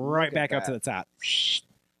rock that. it Look right at back up to that. the top.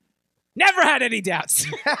 Never had any doubts.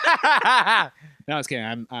 No, I was kidding.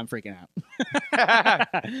 I'm freaking out.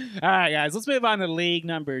 All right, guys, let's move on to league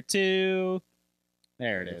number 2.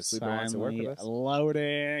 There it is. Sleeper wants to work Finally with us.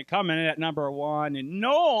 loading. Coming in at number 1,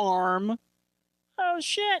 Norm. Oh,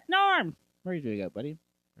 shit, Norm. Where you go, buddy?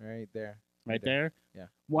 Right there. Right there? Yeah.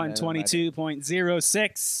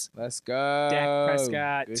 122.06. Let's go. Dak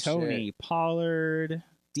Prescott, Good Tony shit. Pollard.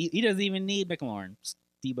 He doesn't even need McLaurin.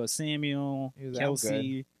 Debo Samuel, He was out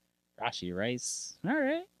Kelsey, Rashi Rice. All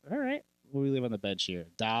right. What do we leave on the bench here?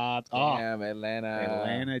 Dobbs. Damn, Atlanta.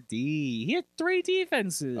 Atlanta D. He had 3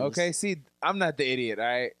 defenses. Okay, see, I'm not the idiot, all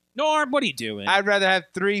right? Norm, what are you doing? I'd rather have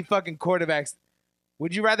 3 fucking quarterbacks.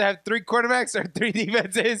 Would you rather have 3 quarterbacks or 3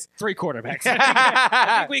 defenses? 3 quarterbacks.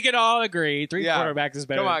 I think we can all agree 3 Yeah. quarterbacks is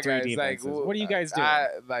better Come than on, 3 guys. defenses. Like, What are you guys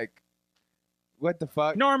doing? What the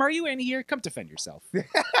fuck? Norm, are you in here? Come defend yourself.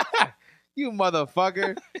 You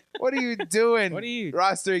motherfucker. What are you doing? What are you?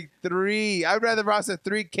 Rostering 3. I'd rather roster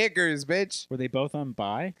 3 kickers, bitch. Were they both on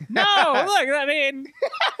bye? No, look, I mean,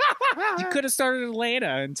 you could have started Atlanta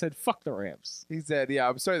and said, fuck the Rams. He said, yeah,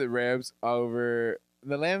 I'm sorry the Rams over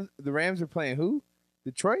the Rams are playing who?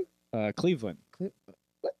 Detroit? Cleveland. What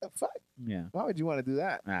the fuck? Yeah. Why would you want to do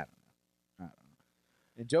that? I don't know.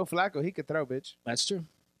 And Joe Flacco, he could throw, bitch. That's true.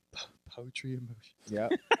 Poetry in motion.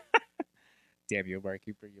 Yep. Damn you,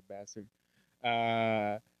 barkeeper, you bastard.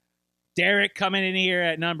 Derek coming in here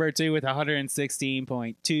at number 2 with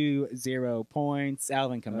 116.20 points.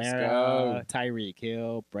 Alvin Kamara, Tyreek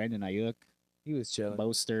Hill, Brandon Ayuk, He was chilling.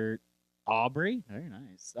 Mostert, Aubrey. Very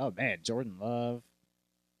nice. Oh, man. Jordan Love,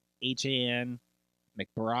 HAN,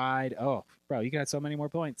 McBride. Oh, bro, you got so many more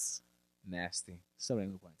points. Nasty. So many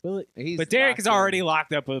more points. But He's Derek is locked in. already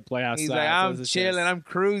locked up with playoffs. He's like, I'm chilling. I'm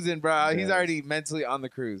cruising, bro. He's Yes. already mentally on the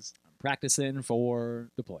cruise. practicing for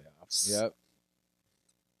the playoffs. Yep.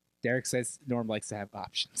 Derek says Norm likes to have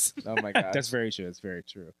options. Oh, my God. That's very true. That's very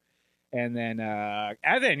true. And then,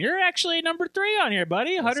 Evan, you're actually number 3 on here,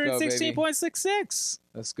 buddy. Let's go, 116.66.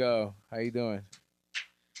 Let's go. How you doing?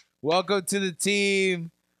 Welcome to the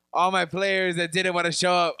team. All my players that didn't want to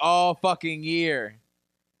show up all fucking year.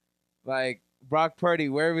 Like, Brock Purdy,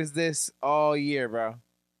 where was this all year, bro?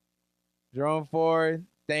 Jerome Ford,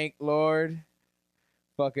 thank Lord.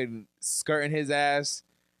 Fucking skirting his ass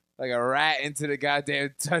like a rat into the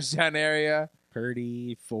goddamn touchdown area.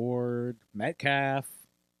 Purdy, Ford, Metcalf.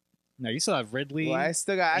 No, you still have Ridley Well, I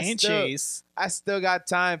still got Chase. I still got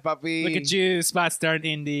time, puppy. Look at you, spot start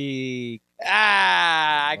Indy.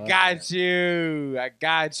 I Wow. got you. I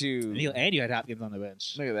got you. And you had Hopkins on the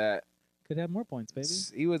bench. Look at that. Could have more points, baby.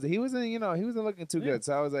 He wasn't looking too Yeah. good.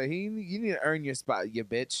 So I was like, you need to earn your spot, you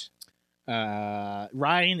bitch.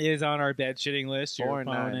 Ryan is on our bed shitting list. Your 4-9.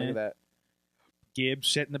 Look opponent. at that. Gibbs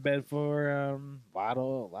shit in the bed for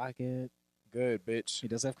Waddle, Lockett. Good, bitch. He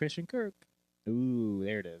does have Christian Kirk. Ooh,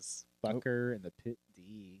 there it is. Bucker and the Pit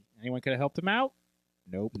D. Anyone could have helped him out?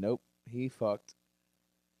 Nope. Nope. He fucked.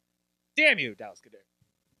 Damn you, Dallas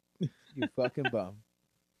Goodere. You fucking bum.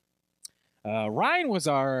 Ryan was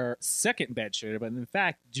our second bed shooter, but in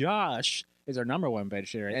fact, Josh is our number 1 bed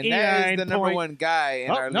shooter. And that is the number 1 guy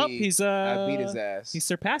in our Nope, league. he's I beat his ass. he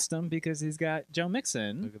surpassed him because he's got Joe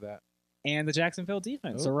Mixon Look at that. and the Jacksonville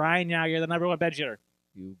defense. Oh. So Ryan, now you're the number 1 bed shooter.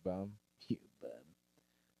 You bum. You bum.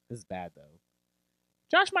 This is bad though.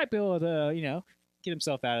 Josh might be able to, get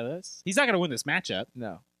himself out of this. He's not going to win this matchup.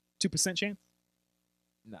 No. 2% chance.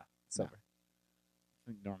 No. It's over.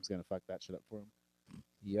 I think Norm's going to fuck that shit up for him.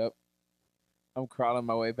 Yep. I'm crawling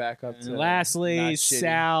my way back up And to lastly, not shitty.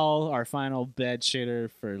 Sal, our final bed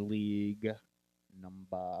shitter for league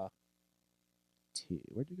number 2.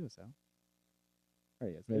 Where'd you go, Sal? There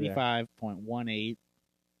he is. Right there. 85.18.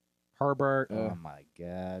 Herbert. Ugh. Oh, my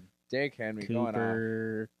God. Derrick Henry going on.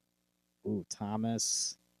 Cooper. Ooh,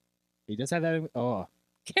 Thomas. He does have that. Oh,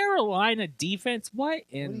 Carolina defense. What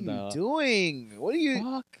in What are you the doing? What are you?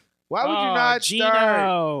 fuck? Why would you Oh, not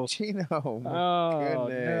start? Gino. Gino. My Oh,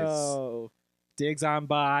 goodness. no. Diggs on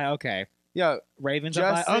by. Okay. Yo, Ravens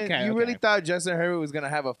Justin, on by. Okay. you okay. really thought Justin Herbert was gonna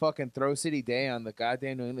have a fucking throw city day on the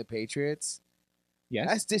goddamn New England Patriots? Yes.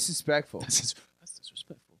 That's disrespectful. That's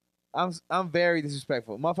disrespectful. I'm very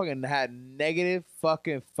disrespectful. Motherfucking had negative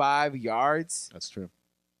fucking 5 yards. That's true.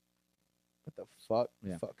 What the fuck?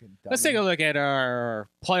 Yeah. Fucking Let's take a look at our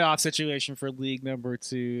playoff situation for league number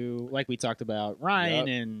 2. Like we talked about, Ryan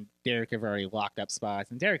and Derek have already locked up spots,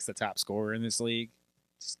 and Derek's the top scorer in this league.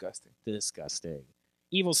 Disgusting. Disgusting.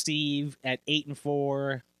 Evil Steve at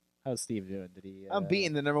 8-4. How's Steve doing? Did he? I'm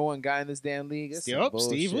beating the number 1 guy in this damn league. That's some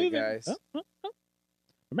Steve bullshit, leaving. guys. Oh.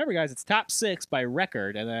 Remember, guys, it's top 6 by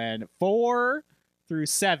record, and then 4 through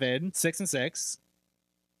 7, 6 and 6.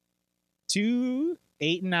 2,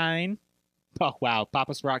 8 and 9. Oh wow,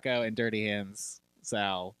 Papa Sprocco and Dirty Hands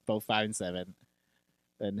Sal both 5 and 7.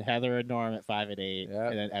 Then Heather and Norm at 5 and 8, Yep.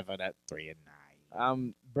 and then Evan at 3 and 9.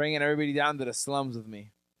 I'm bringing everybody down to the slums with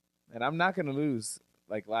me, and I'm not gonna lose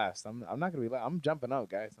like last. I'm not gonna be. I'm jumping up,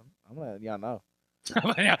 guys. I'm gonna let y'all know.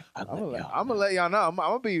 I'm gonna let y'all know. I'm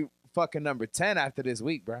gonna be fucking number 10 after this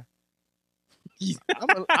week, bro.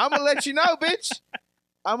 I'm gonna let you know, bitch.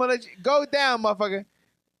 I'm gonna let you go down, motherfucker.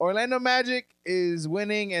 Orlando Magic is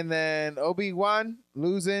winning, and then Obi-Wan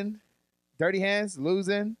losing. Dirty Hands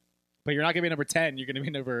losing. But you're not gonna be number 10. You're gonna be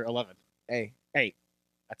number 11. Hey,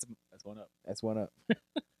 That's one up. that's one up.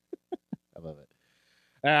 I love it.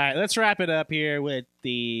 All right, let's wrap it up here with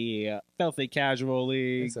the Filthy Casual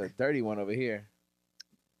League. It's a dirty one over here.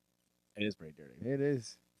 It is pretty dirty. It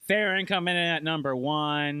is. Theron coming in at number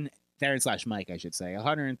 1. Theron/Mike, I should say.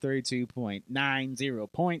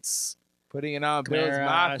 132.90 points. Putting it on Bills Clara,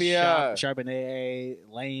 Mafia. Charbonnet,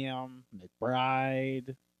 Lamb,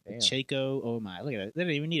 McBride, Damn. Chaco. Oh my! Look at that. They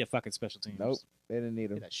didn't even need a fucking special teams. Nope, they didn't need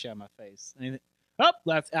Look him. at that shit on my face. Anything? Oh,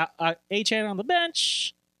 left. A-Chan on the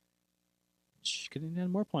bench. Couldn't have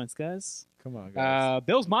done more points, guys. Come on, guys.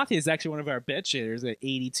 Bills Mafia is actually one of our bench hitters at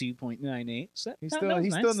 82.98. So He's that still was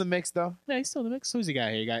he's nice. still in the mix though. Yeah, he's still in the mix. Who's he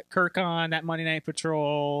got here? You got Kirk on that Monday Night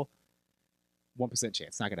Patrol. 1%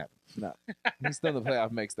 chance. Not gonna happen. No, he's still in the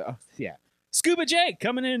playoff mix though. Yeah. Scuba Jake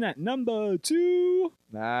coming in at number 2.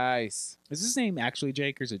 Nice. Is his name actually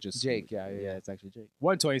Jake or is it just Jake, yeah. it's actually Jake.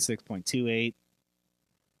 126.28.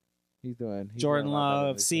 He's doing. Jordan doing a lot better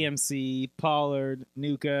Love, this year. CMC, Pollard,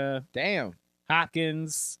 Nuka, Damn.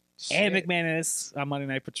 Hopkins, and Shit. McManus on Monday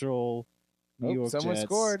Night Patrol. New Oh, York someone Jets.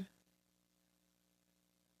 scored.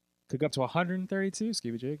 Could go up to 132.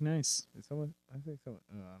 Scuba Jake, nice. Did someone? I think someone.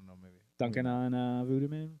 Oh, I don't know. Maybe. Duncan on Voodoo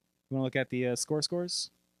Man. You want to look at the scores?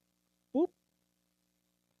 Boop.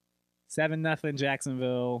 7-0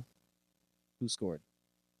 Jacksonville. Who scored?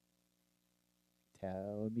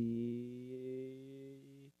 Tell me.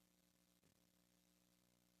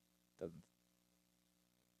 Doesn't.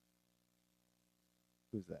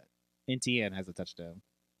 Who's that? NTN has a touchdown.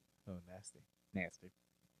 Oh, nasty. Nasty.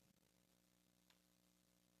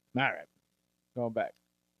 All right. Going back.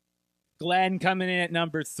 Glenn coming in at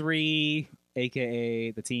number 3,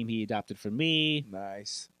 a.k.a. the team he adopted from me.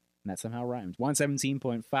 Nice. And that somehow rhymes.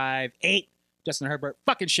 117.58. Justin Herbert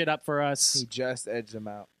fucking shit up for us. He just edged him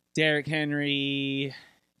out. Derrick Henry,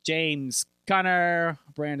 James Conner,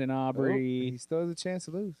 Brandon Oh, Aubrey. he still has a chance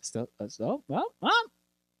to lose. Still,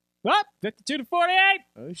 52 to 48.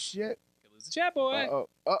 Oh shit. Could lose the chat boy.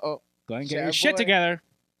 Uh-oh. Glenn, get Chat your shit boy. together.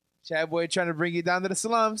 Chad boy trying to bring you down to the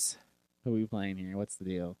slums. Who are we playing here? What's the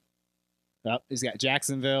deal? Oh, he's got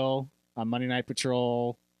Jacksonville on Monday Night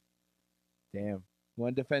Patrol. Damn.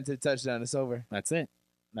 One defensive touchdown. It's over. That's it.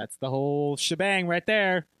 That's the whole shebang right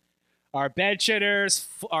there. Our bed shitters,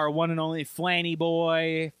 our one and only Flanny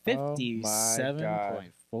boy, Oh, my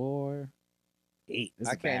 57.48. This I is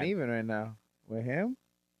can't bad. even right now. With him?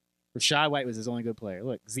 Rashad White was his only good player.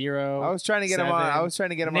 Look, 0. I was trying to get him on. I was trying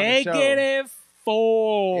to get him on the show.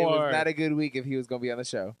 -4. It was not a good week if he was going to be on the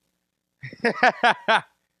show.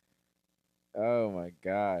 Oh, my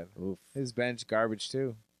God. Oof. His bench garbage,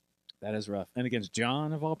 too. That is rough. And against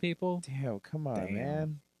John, of all people? Damn, come on, Damn.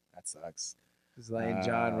 man. That sucks. Just letting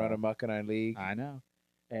John run Uh, amok in our league. I know.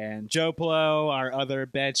 And Joe Plo, our other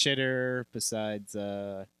bed shitter, besides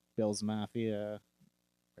Bill's Mafia.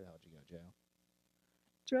 Where the hell did you go, Joe?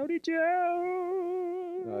 Jody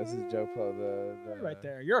Joe. No, this is Joe Plo, the Right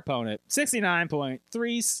there. Your opponent,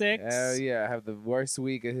 69.36. Hell yeah, I have the worst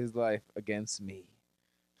week of his life against me.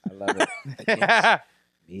 I love it.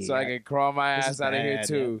 Me, So I can crawl my This ass is out of here bad,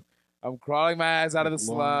 too. I'm crawling my ass out of the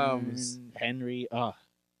slums. Lauren, Henry.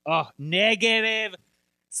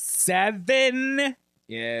 -7.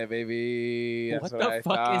 Yeah, baby. That's What what the I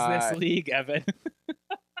fuck thought. is this league, Evan?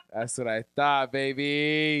 That's what I thought,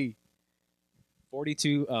 baby.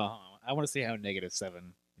 42. I want to see how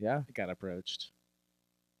 -7 Yeah, it got approached.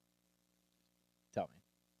 Tell me.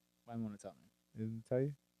 Why do you want to tell me? didn't tell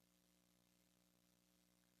you.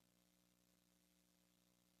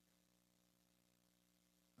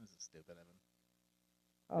 This is stupid, Evan.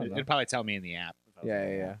 I don't know. It'd probably tell me in the app. if I was Yeah, in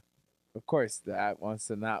yeah, the yeah. app. Of course, the app wants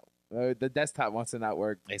to not. The desktop wants to not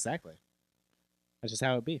work. Exactly. That's just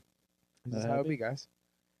how it be. This is how it be, guys.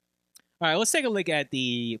 All right, let's take a look at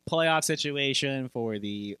the playoff situation for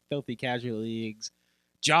the Filthy Casual Leagues.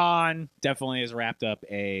 John definitely has wrapped up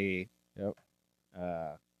a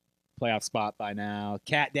playoff spot by now.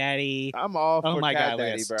 Cat Daddy. I'm all for Oh my Cat God, look at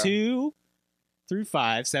Daddy, this. bro. 2 through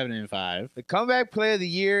 5, 7 and 5. The comeback player of the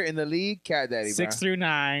year in the league, Cat Daddy, 6 bro. through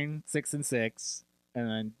 9, 6 and 6, and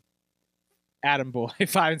then Adam Boy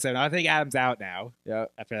 5 and 7. I think Adam's out now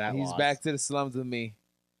Yep. after that. He's loss. back to the slums with me.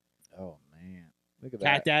 Oh man. Look at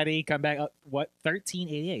Cat that. Daddy come back up. What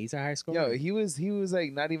 1388? He's our high score. Yo, he was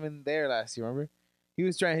like not even there last year. Remember, he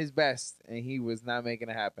was trying his best and he was not making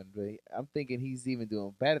it happen. But I'm thinking he's even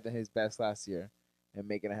doing better than his best last year and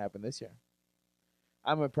making it happen this year.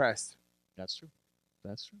 I'm impressed. That's true.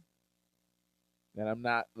 That's true. And I'm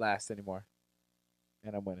not last anymore.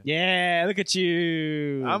 And I'm winning. Yeah, look at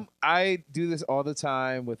you. I do this all the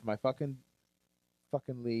time with my fucking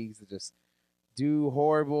leagues that just do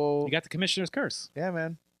horrible. You got the commissioner's curse. Yeah,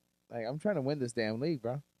 man. Like I'm trying to win this damn league,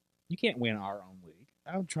 bro. You can't win our own league.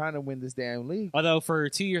 I'm trying to win this damn league. Although for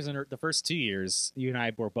 2 years, the first 2 years, you and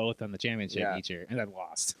I were both on the championship Yeah. each year, and then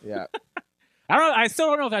lost. Yeah. I still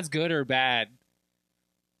don't know if that's good or bad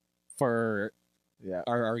for Yeah.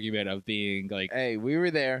 our argument of being like Hey, we were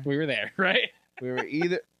there. we were there, right? We were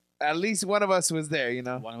either at least one of us was there, you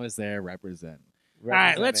know. One was there, represent. All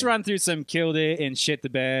right, let's run through some killed it and shit the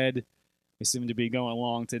bed. We seem to be going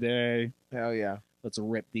along today. Hell yeah. Let's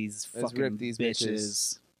rip these Let's fucking rip these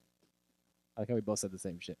bitches. I like how we both said the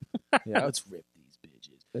same shit. Yeah. Let's rip these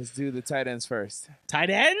bitches. Let's do the tight ends first. Tight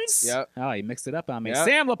ends? Yep. Oh, you mixed it up on me. Yep.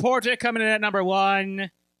 Sam Laporta coming in at number 1.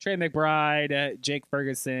 Trey McBride, Jake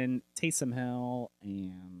Ferguson, Taysom Hill,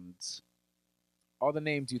 and All the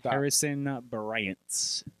names you thought. Harrison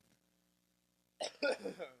Bryant.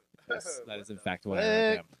 Yes, that is in fact what I What?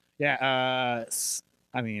 wrote down. Yeah,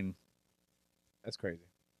 I mean, That's crazy.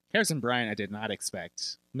 Harrison Bryant I did not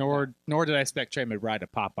expect, nor did I expect Trey McBride to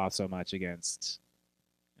pop off so much against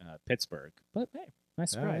Pittsburgh. But hey,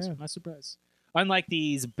 nice surprise. Yeah. Nice surprise. Unlike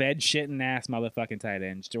these bed-shitting ass motherfucking tight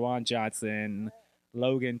ends, Jawan Johnson,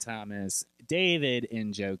 Logan Thomas, David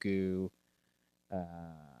Njoku,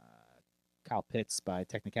 Kyle Pitts by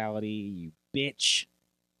technicality, you bitch.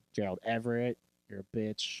 Gerald Everett, you're a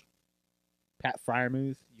bitch. Pat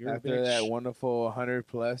Fryermuth, you're After a bitch. that wonderful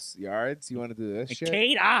 100+ yards, you want to do this And shit?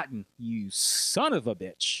 Cade Otton, you son of a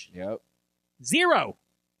bitch. Yep. 0.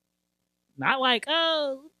 Not like,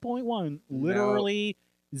 0.1. Literally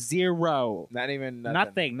 0. Not even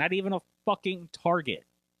Nothing. Not even a fucking target.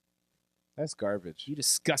 That's garbage. You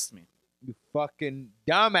disgust me. You fucking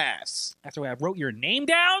dumbass. After I wrote your name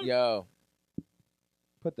down? Yo.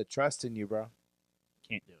 Put the trust in you, bro.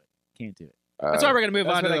 Can't do it. Can't do it. That's why we're going to move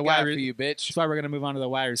on to the wide for you, bitch. That's why we're going to move on to the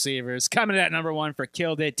wide receivers. Coming in at number 1 for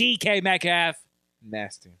Killed It, DK Metcalf,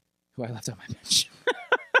 Nasty. who I left on my bench.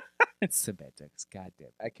 It's semantics. God damn.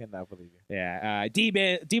 I cannot believe you. Yeah.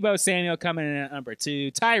 Debo Samuel coming in at number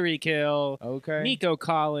 2. Tyreek Hill, Okay. Nico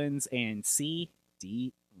Collins, and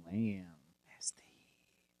C.D. Lamb. Nasty.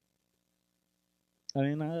 I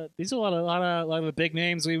mean, these are a lot of the big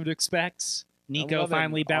names we would expect. Nico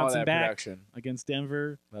finally bouncing back Production. against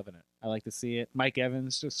Denver. Loving it. I like to see it. Mike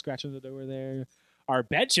Evans just scratching the door there. Our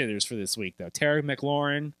bed shitters for this week, though. Terry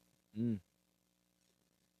McLaurin,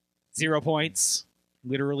 0 points.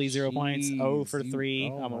 Literally 0 points. Jeez, 0 for 3.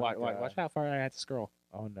 oh my Watch God. how far I had to scroll.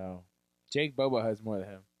 Oh, no. Jake Bobo has more than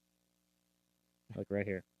him. Look right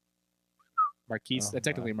here. Marquise, Oh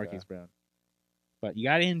technically my Marquise God. Brown. But you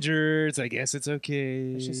got injured, so I guess it's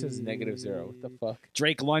okay. It just says -0. What the fuck?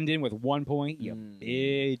 Drake London with 1 point. You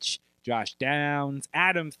bitch. Josh Downs,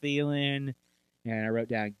 Adam Thielen, and I wrote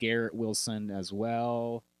down Garrett Wilson as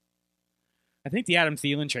well. I think the Adam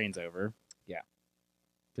Thielen train's over. Yeah,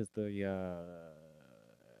 because the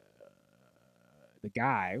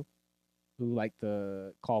guy who liked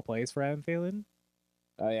to call plays for Adam Thielen,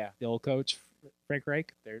 Oh, yeah. the old coach Frank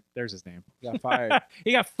Reich, there's his name. Got fired.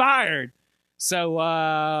 He got fired. So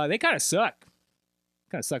they kind of suck.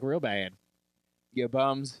 Kind of suck real bad. You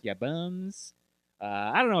bums. Yeah, bums.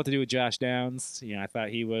 I don't know what to do with Josh Downs. You know, I thought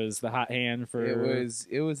he was the hot hand for. It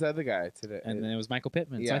was the other guy today. And then it was Michael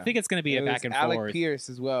Pittman. So I Yeah. think it's going to be a It back was and Alec forth. Pierce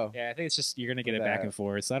as well. Yeah, I think it's just you're going to get it back and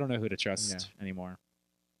forth. So I don't know who to trust anymore.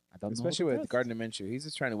 I don't Especially know. with Gardner Minshew. He's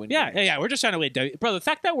just trying to win. Yeah, games. yeah. We're just trying to win. Bro, the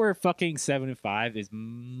fact that we're fucking 7-5 is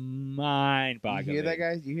mind-boggling. You hear that,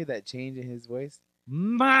 guys? You hear that change in his voice?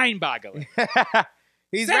 Mind-boggling.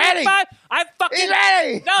 He's 7-5? ready. I fucking. He's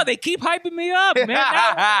ready. No, they keep hyping me up, man.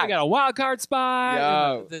 Now we got a wild card spot.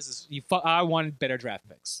 Yo. This is I wanted better draft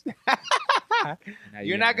picks. Now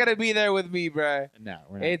You're not gonna be there with me, bro. No,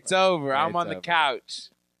 we're not. It's over. Yeah, I'm it's on the over. couch.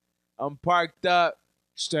 I'm parked up.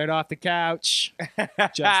 Straight off the couch.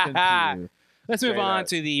 Justin Pugh. Let's move Straight on up.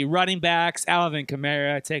 to the running backs. Alvin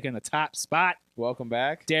Kamara taking the top spot. Welcome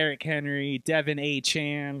back. Derrick Henry, Devin A.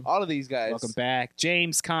 Chan. All of these guys. Welcome back.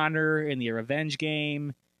 James Conner in the revenge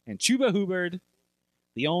game. And Chuba Hubbard.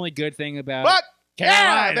 The only good thing about What?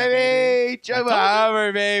 Carolina, Yeah, baby. I Chuba told you.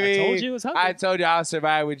 Hubbard, baby. I told you it was Hubbard. I told you I'll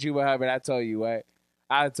survive with Chuba Hubbard. I told you what.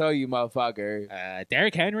 I told you, motherfucker.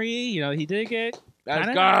 Derrick Henry, you know, he did get Let's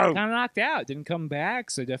go. Kind of knocked out. Didn't come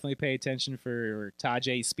back, so definitely pay attention for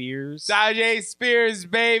Tajay Spears. Tajay Spears,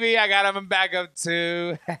 baby. I got him in backup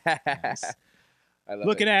too. Nice. I love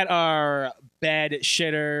Looking it. at our bed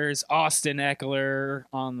shitters, Austin Eckler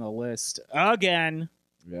on the list again.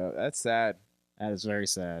 Yeah, that's sad. That is very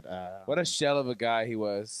sad. What a shell of a guy he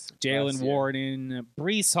was. Jalen last year. Warden,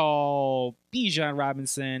 Brees Hall, Bijan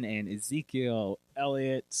Robinson, and Ezekiel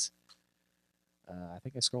Elliott. I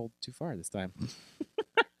think I scrolled too far this time.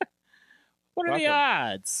 What are the Fuck 'em.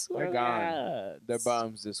 odds? What They're are the gone. odds? They're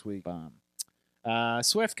bums this week. Bum.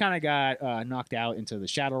 Swift kind of got knocked out into the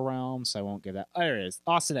shadow realm, so I won't give that. Oh, there it is.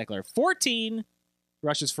 Austin Eckler, 14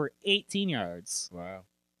 rushes for 18 yards, Wow.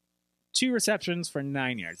 2 receptions for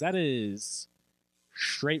 9 yards. That is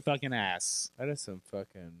straight fucking ass. That is some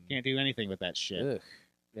fucking. Can't do anything with that shit. Ugh.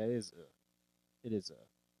 That is. It is.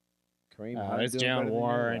 Kareem Hunt There's doing better Jalen than you?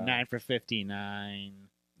 Warren, Wow. 9 for 59.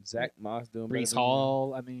 Zach Moss doing better Brees than you?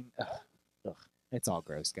 Hall. I mean, ugh. It's all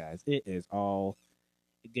gross, guys. It is all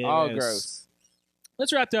gross. All gross.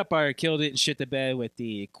 Let's wrap up our killed it and shit the bed with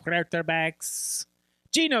the quarterbacks.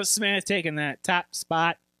 Geno Smith taking that top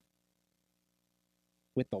spot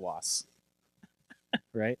with the loss.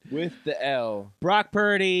 Right? With the L. Brock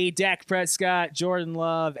Purdy, Dak Prescott, Jordan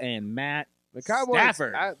Love, and Matt The Cowboys.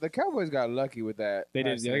 Stafford. The Cowboys got lucky with that. They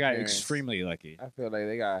did. pass They got interference. extremely lucky. I feel like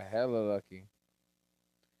they got hella lucky.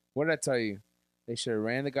 What did I tell you? They should have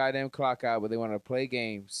ran the goddamn clock out, but they want to play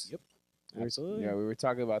games. Yep. We were- Absolutely. Yeah, we were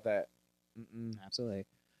talking about that. Mm-mm. Absolutely.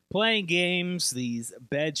 Playing games, these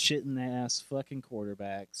bed shitting ass fucking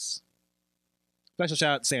quarterbacks. Special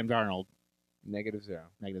shout out to Sam Darnold. -0.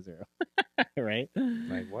 -0. Right?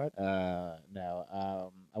 Like what?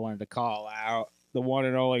 No. I wanted to call out the one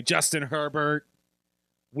and only Justin Herbert,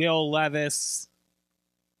 Will Levis,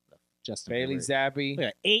 Justin Bailey Herbert. Zappi, Look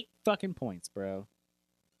at 8 fucking points, bro.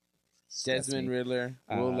 Desmond Riddler,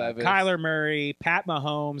 Will Levis. Kyler Murray, Pat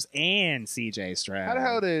Mahomes, and CJ Stroud. How the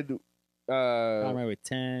hell did Kyler Murray with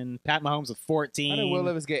 10, Pat Mahomes with 14. how did Will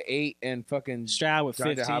Levis get 8 and fucking Stroud with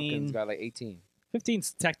DeAndre 15. Hopkins got like 18?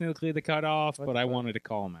 15's technically the cutoff, What but the I fuck? wanted to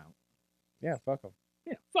call him out. Yeah, fuck him.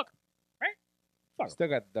 Yeah, fuck him. Right? Fuck him. Still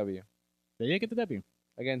got the W They did get the W.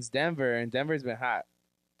 against Denver, and Denver's been hot.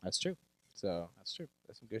 That's true. So That's true.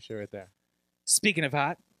 that's some good shit right there. Speaking of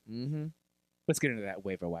hot, Mm-hmm. let's get into that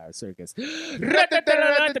waiver wire circus. Meow.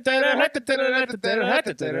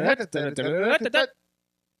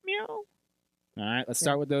 All right, let's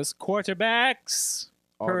start with those quarterbacks.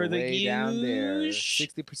 All Per the the way down there, huge.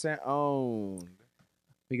 60% owned.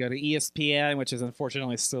 We go to ESPN, which is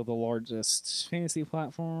unfortunately still the largest fantasy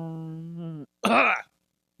platform.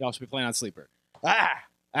 Y'all should be playing on Sleeper. But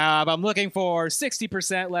I'm looking for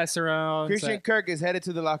 60% lesser owned. Christian Kirk is headed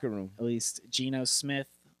to the locker room, At least Geno Smith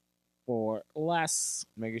for less.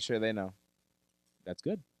 making sure they know. That's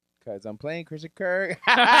good. Because I'm playing Christian Kirk.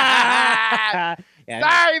 Yeah, Sorry, I'm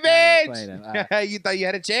not playing bitch. You thought you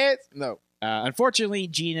had a chance? No. Unfortunately,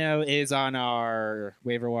 Geno is on our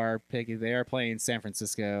waiver wire pick. They are playing San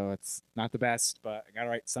Francisco. It's not the best, but I got to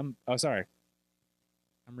write some. Oh, sorry.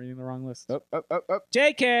 I'm reading the wrong list. Up.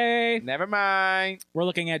 JK. Never mind. We're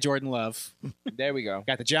looking at Jordan Love. There we go.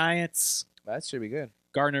 Got the Giants. That should be good.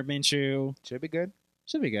 Gardner Minshew. Should be good.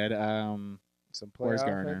 Should be good. Some Where's playoff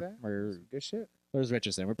Garner? right there. Where- Some good shit. Where's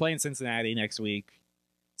Richardson? We're playing Cincinnati next week.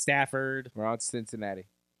 Stafford We're on Cincinnati.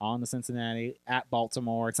 on the Cincinnati at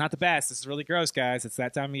Baltimore. It's not the best. This is really gross, guys. It's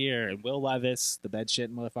that time of year. And Will Levis, the bed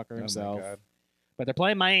shit motherfucker himself. Oh my God. But they're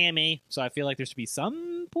playing Miami, so I feel like there should be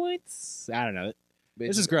some points. I don't know.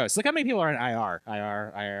 This Bitch. is gross. Look how many people are in IR.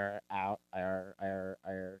 IR, out, IR,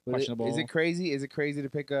 Was questionable. Is it crazy? Is it crazy to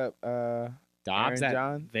pick up Dobbs Aaron at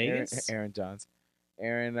John? Vegas? Aaron Johns.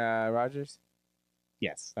 Aaron Rodgers?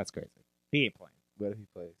 Yes, that's crazy. He ain't playing. What if he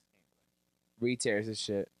plays? Re-tears his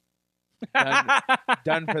shit.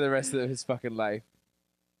 Done for the rest of his fucking life.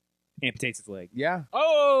 Amputates his leg. Yeah.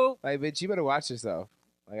 Oh! Like, bitch, you better watch yourself.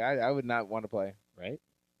 Like, I would not want to play. Right?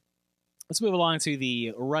 Let's move along to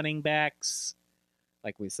the running backs.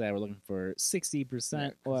 Like we said, we're looking for 60%. Yeah,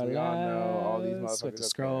 'cause we all know all these less. We have motherfuckers to up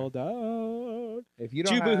scroll down. If you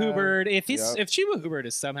don't Chuba have, Hubbard. If Yep. Chuba Hubbard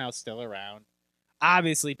is somehow still around,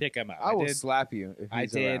 obviously pick him up. I will slap you if I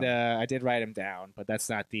he's did. around. I did write him down, but that's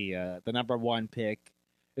not the number one pick.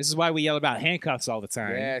 This is why we yell about handcuffs all the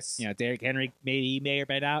time. Yes. You know, Derrick Henry may or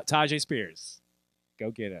may not. Tajay Spears, go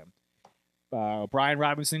get him. Brian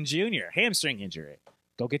Robinson Jr. hamstring injury.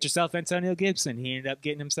 Go get yourself Antonio Gibson. He ended up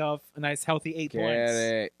getting himself a nice healthy 8 Get points.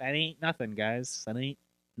 it. That ain't nothing, guys. That ain't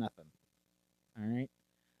nothing. All right.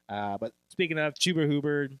 But speaking of Chuba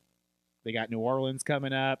Hubbard, they got New Orleans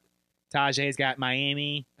coming up. Tajay's got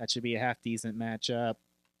Miami. That should be a half decent matchup.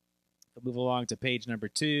 We'll move along to page number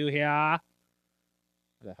 2 here.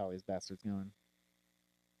 Where the hell are these bastards going?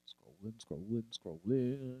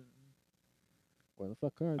 Scrolling. Where the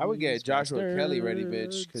fuck are I would get these Joshua Kelly ready, bitch,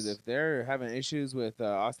 bastards? because if they're having issues with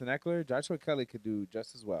Austin Eckler, Joshua Kelly could do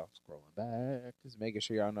just as well. Scrolling back. Just making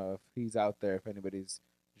sure y'all know if he's out there, if anybody's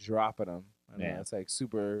dropping him. I know Yeah. it's like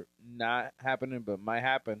super not happening, but might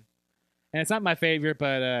happen. And it's not my favorite,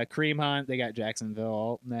 but Cream Hunt, they got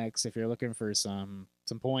Jacksonville next. If you're looking for some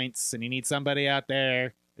points and you need somebody out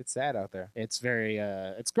there, It's sad out there. it's very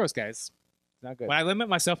it's gross, guys. It's not good. When I limit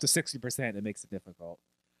myself to 60%, it makes it difficult.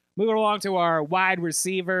 Moving along to our wide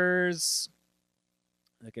receivers.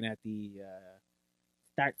 Looking at the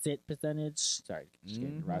start sit percentage. Sorry, just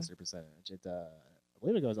kidding, Mhm. roster percentage. It I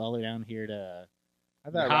believe it goes all the way down here to I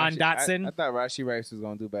thought Han Rashi- Dotson. I thought Rashi Rice was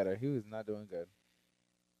going to do better. He was not doing good.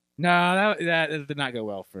 No, that did not go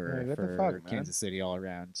well Yeah, what the for fuck, man? Kansas City all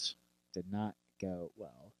around. Did not go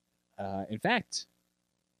well. In fact,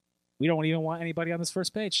 we don't even want anybody on this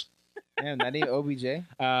first page. Damn, not even OBJ?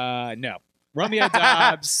 No. Romeo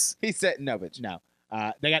Dobbs. He said no, bitch. No.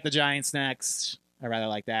 They got the Giants next. I rather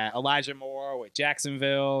like that. Elijah Moore with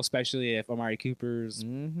Jacksonville, especially if Amari Cooper's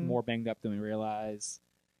Mhm. more banged up than we realize.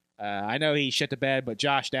 I know he shit the bed, but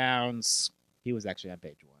Josh Downs, he was actually on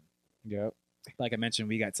page 1. Yep. Like I mentioned,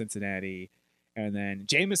 we got Cincinnati. And then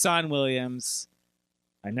Jameson Williams.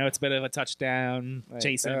 I know it's a bit of a touchdown Like,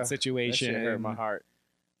 chasing That situation. shit hurt my heart.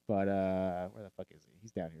 But where the fuck is he?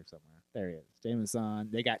 He's down here somewhere. There he is.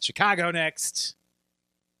 Jameson. They got Chicago next.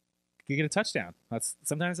 You get a touchdown.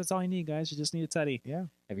 Sometimes that's all you need, guys. You just need a tutty. Yeah.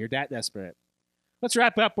 If you're that desperate. Let's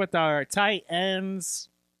wrap up with our tight ends.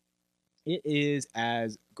 It is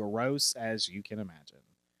as gross as you can imagine.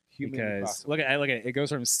 Humanly Because possible. look at it. It goes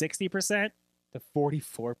from 60% to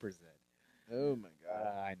 44%. Oh my god.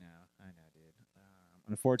 I know, dude.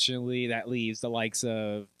 Unfortunately, that leaves the likes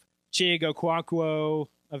of Chigo Kwankwo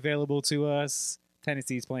available to us.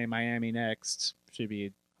 Tennessee's playing Miami next. Should be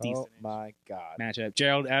a decent Oh my god. matchup.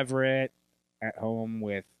 Gerald Everett at home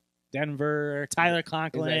with Denver. Tyler Is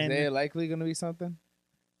Conklin. Isaiah likely going to be something?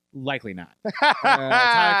 Likely not.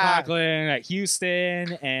 Tyler Conklin at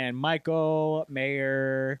Houston and Michael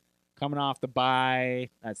Mayer coming off the bye.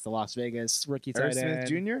 That's the Las Vegas rookie tight Irv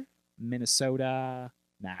Smith end. Jr.? Minnesota.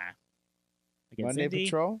 Nah. Against Monday Indy?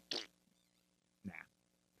 Patrol?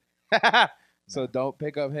 Nah. So don't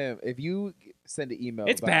pick up him. If you send an email,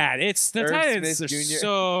 It's about- bad. It's the Irv Titans Smith are Jr.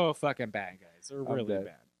 so fucking bad, guys. They're I'm really dead.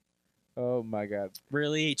 bad. Oh my god.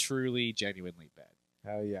 Really, truly, genuinely bad.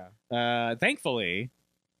 Hell yeah. Thankfully,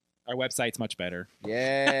 our website's much better.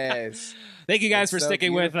 Yes. Thank you guys It's for so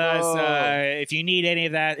sticking with us. beautiful. If you need any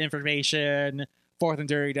of that information,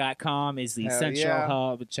 fourthanddirty.com is the Hell central yeah.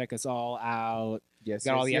 hub. Check us all out. Yes.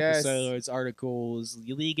 Got all the yes. episodes, articles,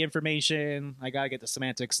 league information. I got to get the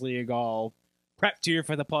Semantics League all prepped here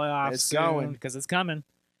for the playoffs. It's going. because it's coming.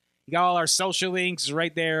 You got all our social links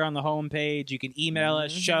right there on the homepage. You can email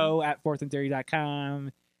us, Mhm.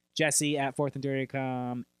 show@fourthanddirty.com,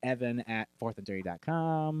 Jesse@fourthanddirty.com,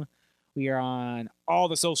 Evan@fourthanddirty.com. We are on all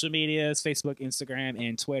the social medias, Facebook, Instagram,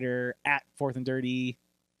 and Twitter @fourthanddirty.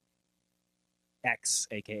 X,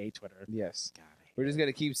 a.k.a. Twitter. Yes. God, I hate We're just going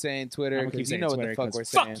to keep saying Twitter I'm gonna keep because you saying know Twitter what the fuck 'cause we're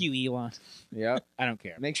fuck saying. you, Elon. Yep. I don't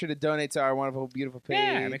care. Make sure to donate to our wonderful, beautiful page.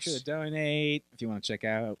 Yeah, make sure to donate if you want to check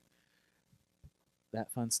out that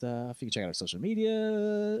fun stuff. You can check out our social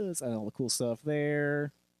medias and all the cool stuff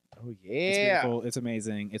there. Oh, It's yeah. beautiful. It's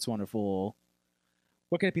amazing. It's wonderful.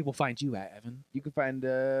 Where can people find you at, Evan? You can find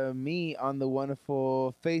me on the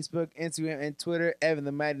wonderful Facebook, Instagram, and Twitter, Evan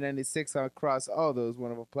the Mighty 96 across all those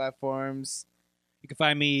wonderful platforms. You can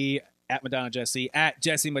find me at Madonna Jesse, at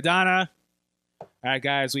Jesse Madonna. All right,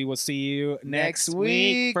 guys, we will see you next Next week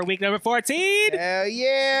week. for week number 14. Hell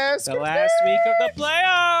yeah. The last week of the playoffs.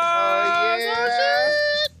 Oh,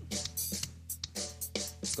 yeah. Shit.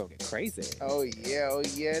 Let's go get crazy. Oh, yeah. Oh,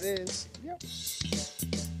 yeah, it is. Yep.